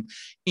 1-bedroom.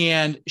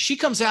 And she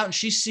comes out and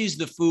she sees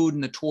the food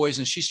and the toys,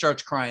 and she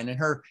starts crying. And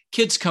her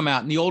kids come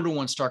out, and the older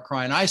ones start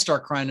crying. I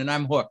start crying, and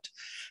I'm hooked.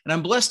 And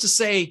I'm blessed to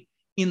say,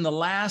 in the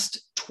last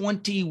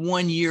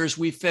 21 years,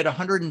 we've fed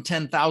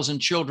 110,000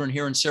 children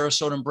here in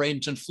Sarasota and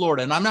Bradenton,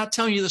 Florida. And I'm not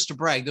telling you this to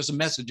brag. There's a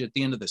message at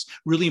the end of this,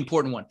 really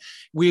important one.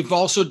 We've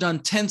also done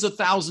tens of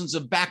thousands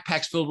of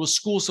backpacks filled with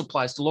school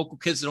supplies to local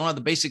kids that don't have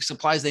the basic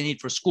supplies they need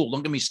for school.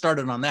 Don't get me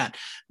started on that.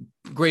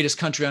 Greatest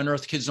country on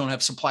earth, kids don't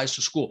have supplies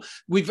to school.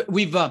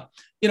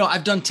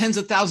 I've done tens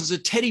of thousands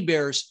of teddy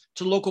bears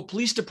to local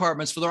police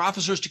departments for their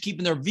officers to keep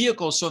in their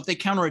vehicles. So if they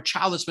encounter a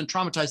child that's been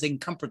traumatized, they can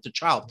comfort the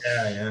child.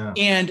 Yeah.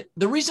 And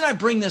the reason I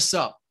bring this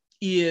up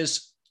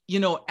is,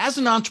 as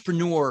an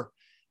entrepreneur,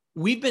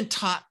 we've been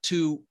taught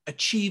to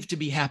achieve to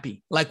be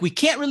happy. Like, we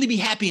can't really be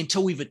happy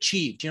until we've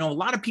achieved. A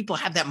lot of people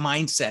have that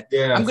mindset.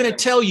 Yeah. I'm going to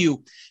tell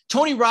you,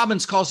 Tony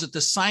Robbins calls it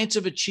the science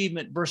of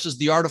achievement versus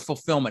the art of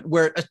fulfillment,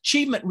 where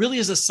achievement really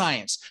is a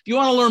science. If you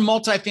want to learn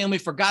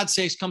multifamily, for God's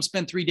sakes, come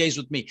spend 3 days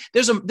with me.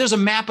 There's a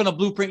map and a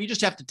blueprint. You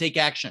just have to take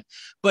action.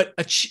 But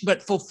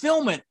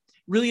fulfillment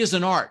really is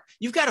an art.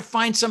 You've got to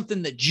find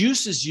something that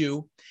juices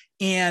you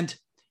and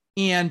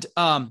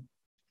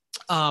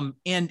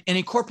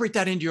incorporate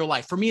that into your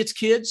life. For me, it's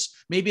kids.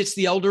 Maybe it's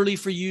the elderly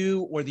for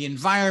you, or the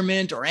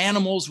environment, or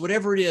animals,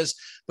 whatever it is.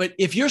 But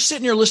if you're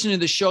sitting here listening to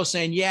this show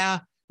saying,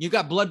 yeah, you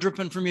got blood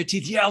dripping from your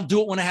teeth. Yeah, I'll do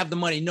it when I have the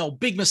money. No,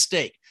 big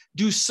mistake.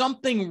 Do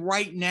something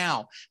right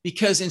now,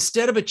 because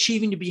instead of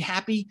achieving to be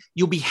happy,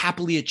 you'll be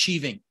happily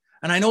achieving.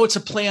 And I know it's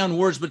a play on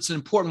words, but it's an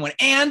important one.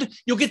 And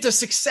you'll get to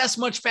success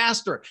much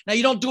faster. Now,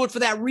 you don't do it for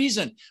that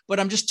reason, but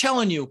I'm just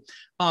telling you.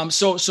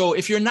 So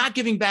if you're not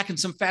giving back in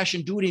some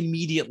fashion, do it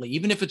immediately,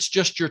 even if it's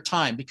just your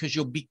time, because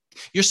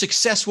your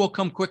success will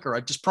come quicker. I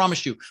just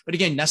promise you. But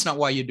again, that's not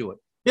why you do it.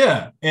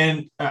 Yeah.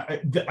 And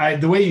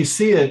the way you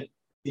see it,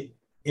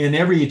 in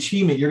every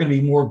achievement, you're going to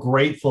be more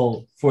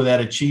grateful for that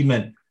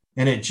achievement,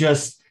 and it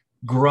just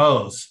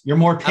grows. You're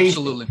more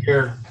patient with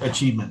your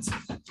achievements.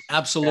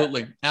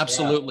 Absolutely.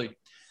 Yeah.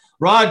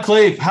 Rod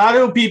Khleif, how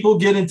do people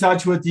get in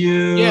touch with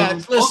you? Yeah,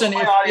 listen,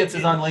 my audience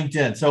is on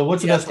LinkedIn. So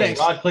what's the best way?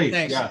 Rod Khleif.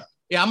 Thanks.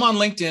 Yeah, I'm on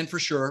LinkedIn for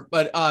sure.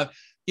 But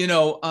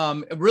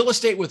Real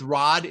Estate with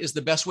Rod is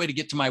the best way to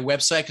get to my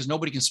website, because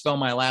nobody can spell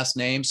my last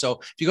name. So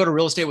if you go to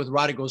Real Estate with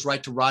Rod, it goes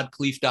right to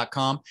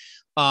rodkhleif.com.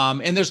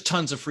 And there's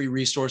tons of free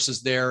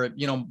resources there,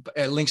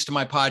 links to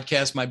my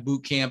podcast, my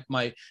boot camp,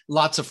 my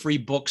lots of free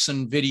books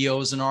and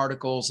videos and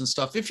articles and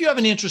stuff. If you have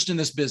an interest in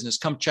this business,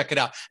 come check it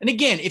out. And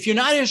again, if you're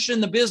not interested in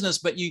the business,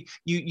 but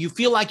you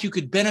feel like you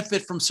could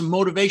benefit from some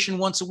motivation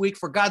once a week,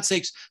 for God's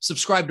sakes,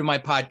 subscribe to my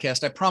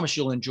podcast. I promise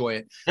you'll enjoy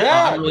it.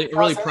 Yeah, I'm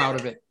really proud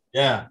of it.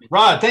 Yeah.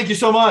 Rod, thank you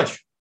so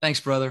much.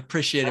 Thanks, brother.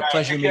 Appreciate it.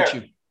 Pleasure to meet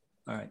you.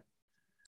 All right.